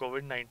of the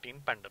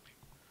COVID-19 pandemic.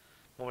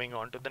 Moving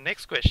on to the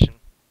next question.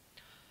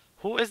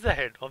 Who is the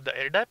head of the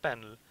ERDAI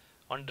panel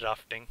on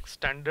drafting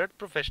standard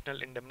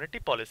professional indemnity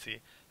policy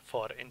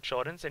for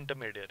insurance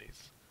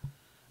intermediaries?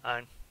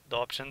 And the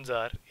options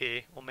are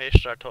A.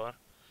 Umesh Rathore,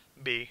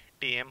 B.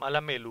 T.M.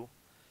 Alamelu,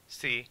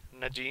 C.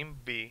 Najeem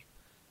B,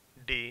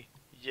 D.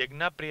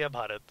 Yagna Priya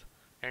Bharat,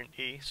 and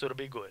E.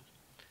 Surbhi Goel.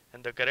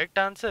 And the correct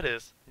answer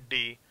is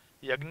D.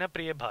 Yagna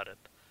Priya Bharat.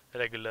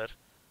 Regular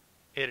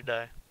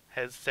ERDAI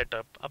has set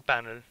up a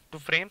panel to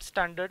frame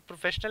standard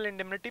professional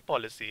indemnity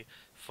policy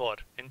for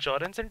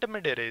insurance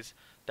intermediaries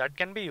that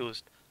can be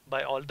used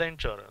by all the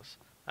insurers,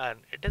 and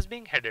it is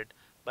being headed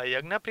by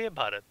Yagna Priya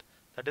Bharat,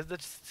 that is the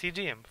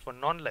CGM for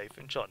non-life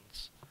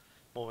insurance.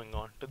 Moving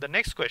on to the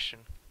next question.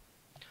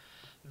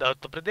 The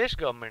Uttar Pradesh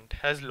government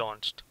has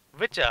launched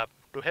which app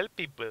to help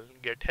people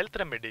get health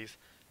remedies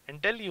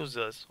and tell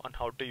users on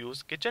how to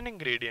use kitchen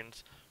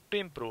ingredients to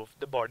improve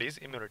the body's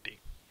immunity?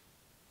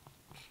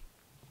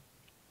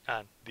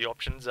 And the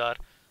options are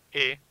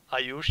A.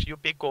 Ayush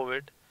UP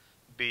COVID,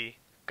 B.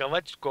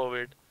 Kavach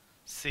COVID,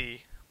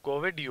 C.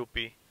 COVID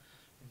UP,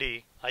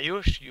 D.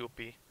 Ayush UP,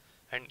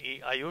 and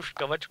E. Ayush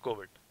Kavach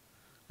COVID.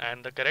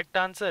 And the correct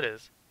answer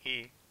is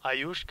E.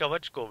 Ayush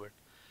Kavach COVID.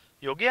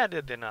 Yogi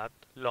Adityanath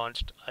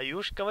launched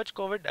Ayush Kavach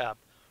COVID app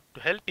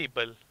to help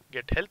people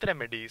get health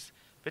remedies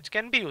which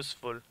can be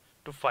useful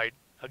to fight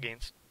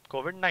against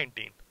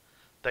COVID-19.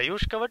 The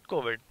Ayush Kavach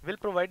COVID will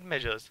provide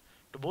measures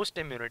to boost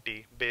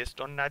immunity based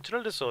on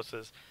natural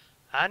resources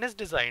and is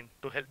designed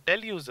to help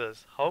tell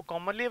users how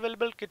commonly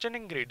available kitchen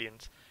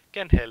ingredients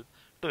can help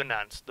to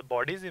enhance the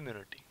body's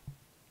immunity.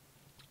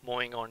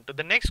 Moving on to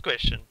the next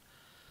question.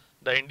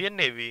 The Indian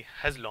Navy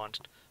has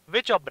launched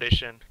which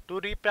operation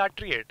to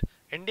repatriate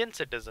Indian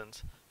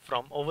citizens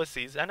from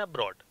overseas and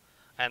abroad?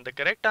 And the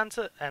correct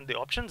answer and the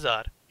options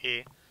are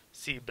A.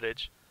 Sea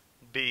Bridge,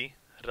 B.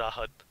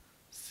 Rahat,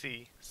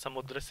 C.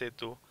 Samudra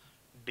Setu,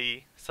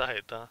 D.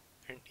 Sahayata,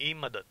 and E.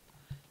 Madad.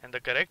 And the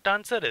correct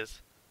answer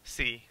is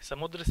C.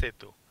 Samudra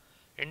Setu.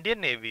 Indian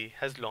Navy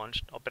has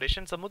launched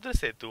Operation Samudra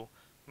Setu,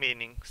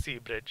 meaning Sea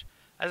Bridge,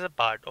 as a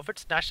part of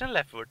its national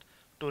effort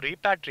to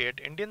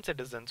repatriate Indian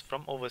citizens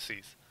from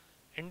overseas.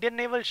 Indian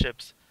naval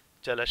ships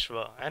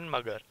Jalashwa and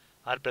Magar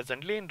are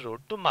presently en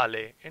route to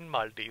Malé in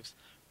Maldives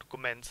to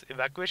commence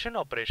evacuation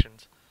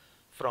operations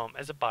from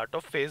as a part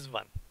of Phase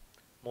 1.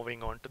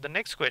 Moving on to the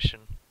next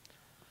question.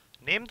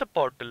 Name the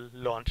portal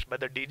launched by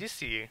the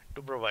DGCA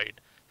to provide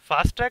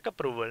fast-track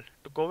approval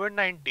to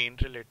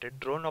COVID-19 related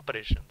drone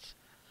operations.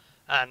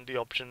 And the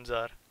options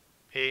are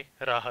A.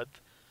 Rahat,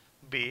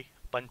 B.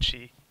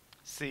 Panchi,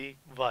 C.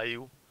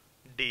 Vayu,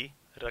 D.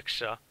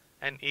 Raksha,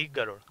 and E.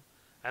 Garud.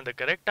 And the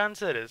correct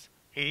answer is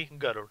E.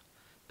 Garud.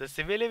 The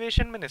Civil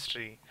Aviation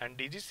Ministry and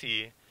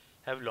DGCA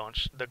have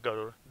launched the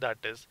Garud, that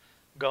is,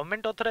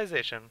 Government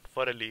Authorization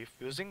for Relief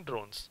Using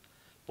Drones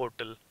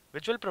portal,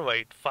 which will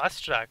provide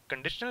fast-track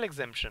conditional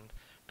exemption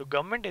to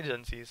government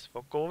agencies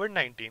for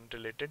COVID-19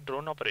 related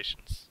drone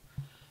operations.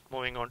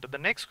 Moving on to the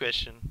next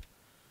question.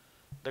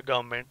 The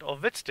government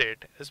of which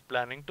state is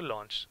planning to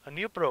launch a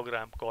new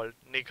program called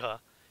NIGHA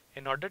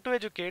in order to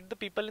educate the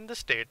people in the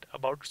state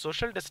about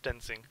social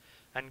distancing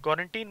and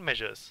quarantine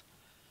measures?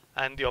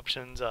 And the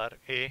options are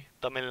A.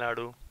 Tamil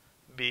Nadu,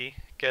 B.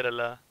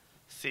 Kerala,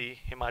 C.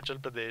 Himachal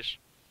Pradesh,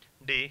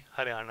 D.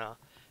 Haryana,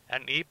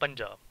 and E.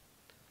 Punjab.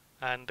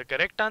 And the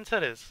correct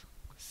answer is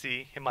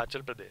C.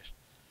 Himachal Pradesh.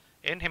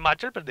 In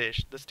Himachal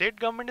Pradesh, the state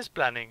government is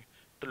planning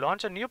to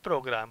launch a new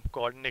program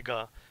called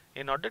NIGHA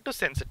in order to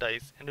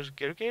sensitize and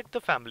educate the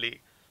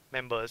family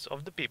members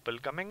of the people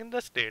coming in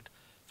the state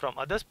from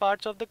other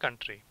parts of the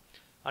country.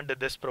 Under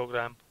this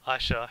program,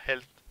 ASHA,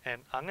 health,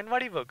 and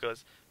Anganwadi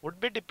workers would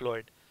be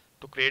deployed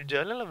to create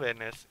general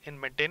awareness in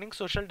maintaining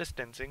social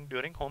distancing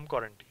during home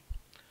quarantine.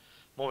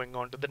 Moving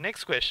on to the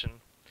next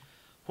question.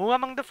 Who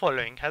among the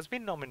following has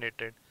been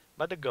nominated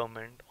by the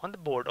government on the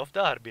board of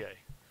the RBI?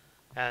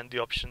 And the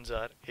options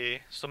are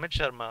A. Sumit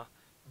Sharma,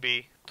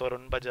 B.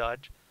 Tarun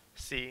Bajaj,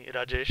 C.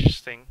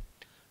 Rajesh Singh,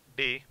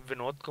 D.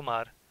 Vinod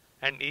Kumar,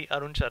 and E.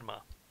 Arun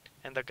Sharma.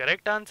 And the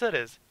correct answer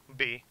is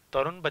B.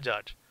 Tarun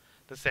Bajaj.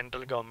 The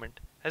central government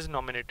has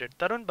nominated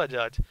Tarun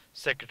Bajaj,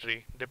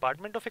 Secretary,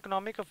 Department of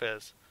Economic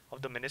Affairs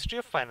of the Ministry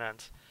of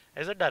Finance,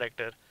 as a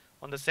director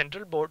on the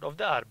central board of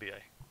the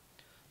RBI.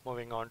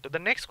 Moving on to the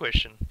next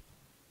question.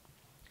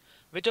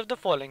 Which of the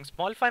following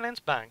small finance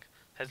bank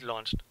has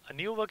launched a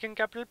new working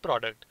capital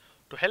product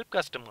to help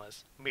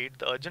customers meet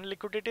the urgent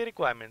liquidity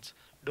requirements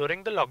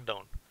during the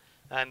lockdown?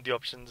 And the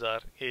options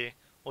are A.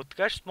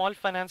 Utkarsh Small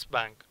Finance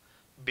Bank,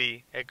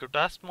 B.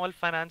 Equitas Small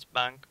Finance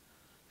Bank,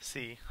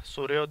 C.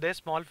 Suryodaya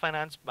Small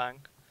Finance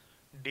Bank,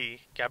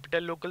 D.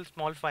 Capital Local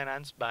Small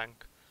Finance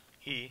Bank,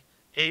 E.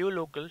 AU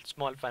Local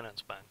Small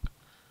Finance Bank.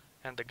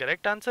 And the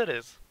correct answer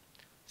is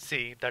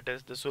C, that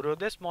is the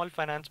Suryodaya Small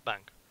Finance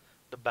Bank.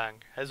 The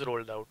bank has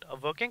rolled out a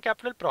working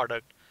capital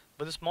product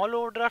with a small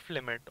overdraft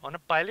limit on a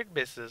pilot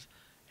basis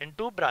in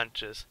two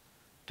branches,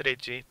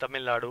 Trichy,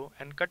 Tamil Nadu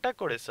and Cuttack,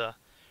 Odisha,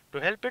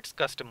 to help its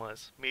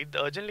customers meet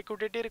the urgent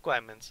liquidity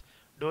requirements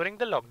during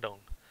the lockdown.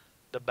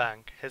 The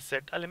bank has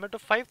set a limit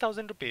of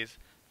 5,000 rupees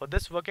for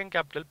this working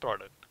capital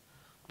product.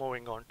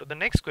 Moving on to the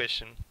next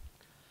question.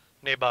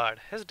 NABARD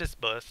has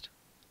disbursed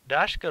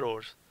dash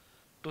crores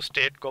to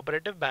state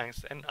cooperative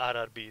banks and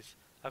RRBs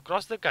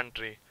across the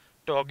country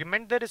to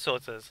augment their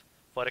resources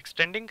for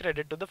extending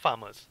credit to the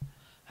farmers.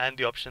 And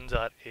the options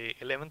are A.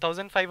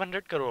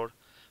 11,500 crore,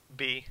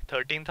 B.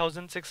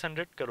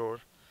 13,600 crore,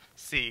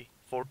 C.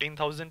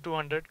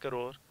 14,200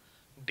 crore,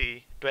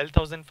 D.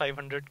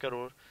 12,500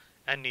 crore,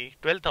 and E.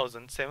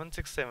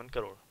 12,767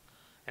 crore.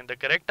 And the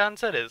correct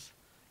answer is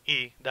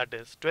E, that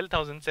is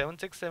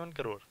 12,767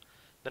 crore.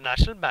 The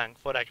National Bank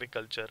for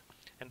Agriculture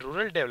and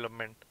Rural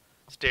Development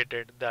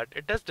stated that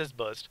it has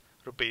disbursed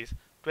rupees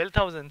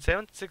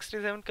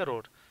 12,767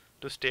 crore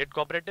to state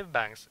cooperative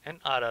banks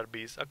and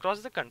RRBs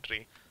across the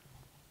country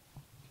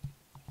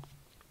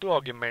to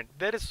augment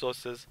their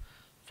resources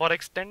for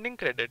extending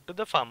credit to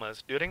the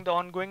farmers during the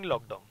ongoing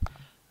lockdown.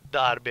 The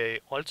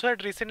RBI also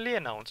had recently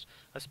announced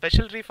a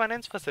special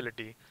refinance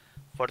facility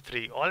for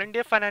three All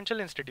India financial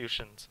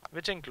institutions,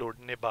 which include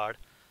NABARD,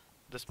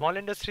 the Small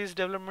Industries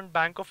Development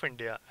Bank of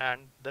India,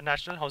 and the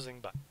National Housing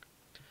Bank.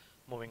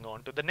 Moving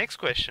on to the next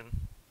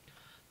question.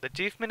 The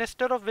Chief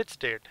Minister of which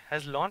state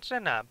has launched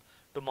an app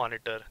to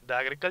monitor the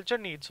agriculture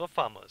needs of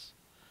farmers?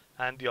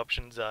 And the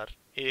options are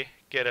A.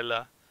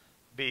 Kerala,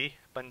 B.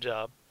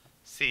 Punjab,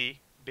 C.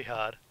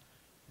 Bihar,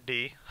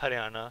 D.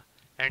 Haryana,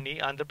 and E.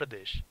 Andhra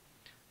Pradesh.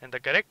 And the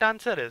correct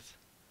answer is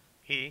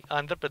E.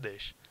 Andhra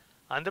Pradesh.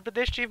 Andhra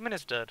Pradesh Chief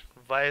Minister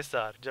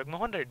YSR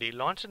Jagmohan Reddy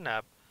launched an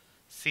app,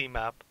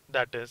 CMAP,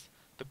 that is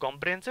the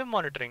Comprehensive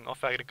Monitoring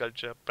of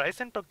Agriculture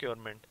Price and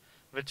Procurement,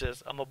 which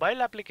is a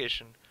mobile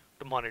application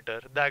to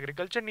monitor the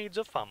agriculture needs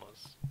of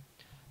farmers.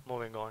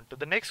 Moving on to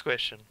the next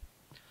question.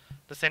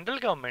 The central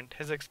government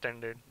has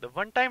extended the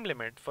one-time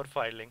limit for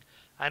filing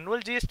annual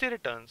GST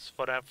returns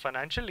for a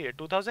financial year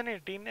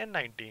 2018 and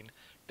 19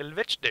 till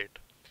which date?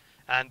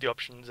 And the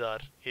options are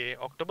A.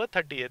 October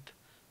 30th,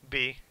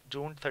 B.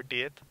 June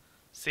 30th,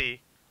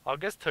 C.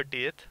 August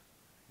 30th,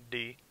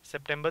 D.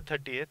 September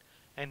 30th,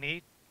 and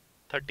E.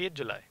 30th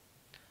July.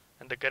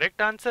 And the correct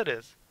answer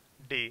is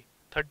D.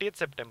 30th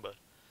September.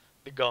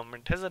 The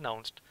government has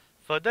announced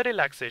further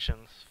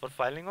relaxations for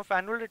filing of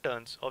annual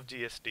returns of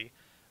GST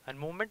and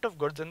movement of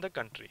goods in the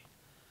country.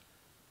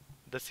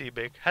 The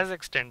CBIC has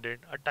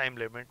extended a time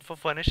limit for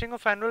furnishing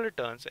of annual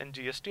returns and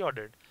GST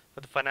audit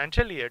for the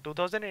financial year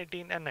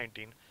 2018 and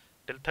 19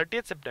 till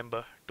 30th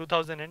September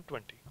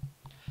 2020.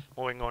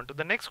 Moving on to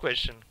the next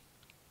question.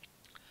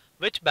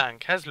 Which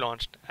bank has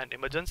launched an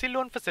emergency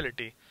loan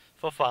facility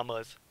for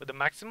farmers with a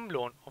maximum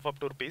loan of up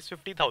to Rs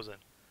 50,000?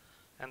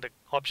 And the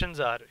options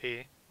are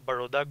A.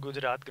 Baroda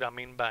Gujarat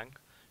Gramin Bank,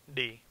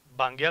 D.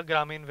 Bangya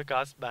Gramin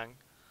Vikas Bank,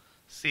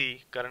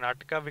 C.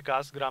 Karnataka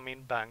Vikas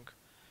Gramin Bank,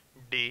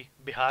 D.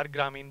 Bihar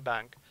Gramin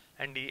Bank,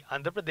 and D.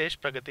 Andhra Pradesh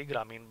Pragati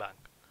Gramin Bank.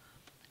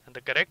 And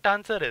the correct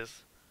answer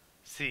is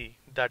C,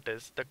 that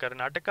is the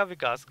Karnataka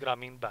Vikas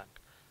Gramin Bank.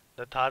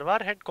 The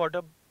Tharwar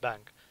headquarter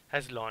bank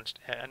has launched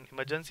an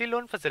emergency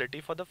loan facility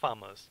for the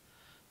farmers.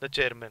 The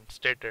chairman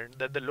stated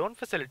that the loan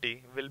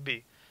facility will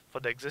be for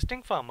the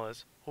existing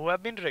farmers who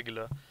have been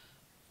regular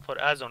for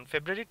as on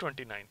February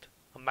 29th.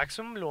 A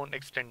maximum loan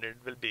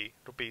extended will be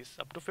rupees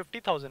up to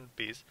 50,000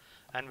 rupees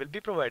and will be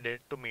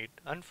provided to meet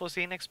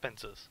unforeseen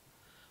expenses.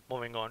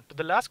 Moving on to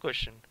the last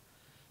question.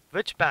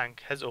 Which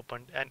bank has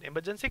opened an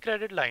emergency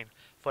credit line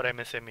for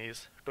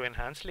MSMEs to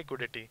enhance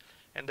liquidity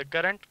in the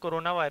current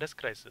coronavirus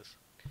crisis?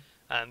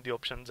 And the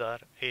options are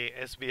A.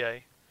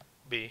 SBI,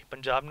 B.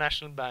 Punjab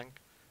National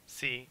Bank,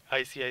 C.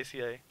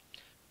 ICICI,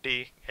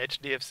 D.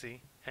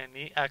 HDFC, and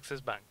E. Axis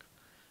Bank.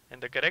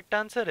 And the correct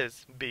answer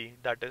is B,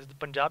 that is the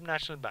Punjab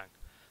National Bank.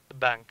 The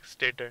bank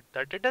stated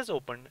that it has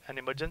opened an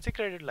emergency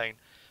credit line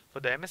for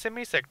the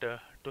MSME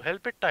sector to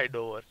help it tide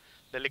over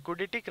the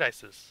liquidity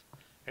crisis.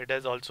 It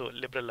has also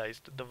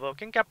liberalized the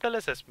working capital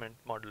assessment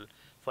model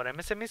for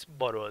MSME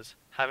borrowers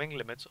having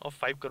limits of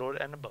 5 crore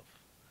and above.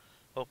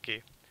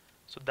 Okay,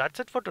 so that's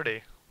it for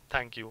today.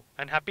 Thank you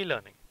and happy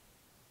learning.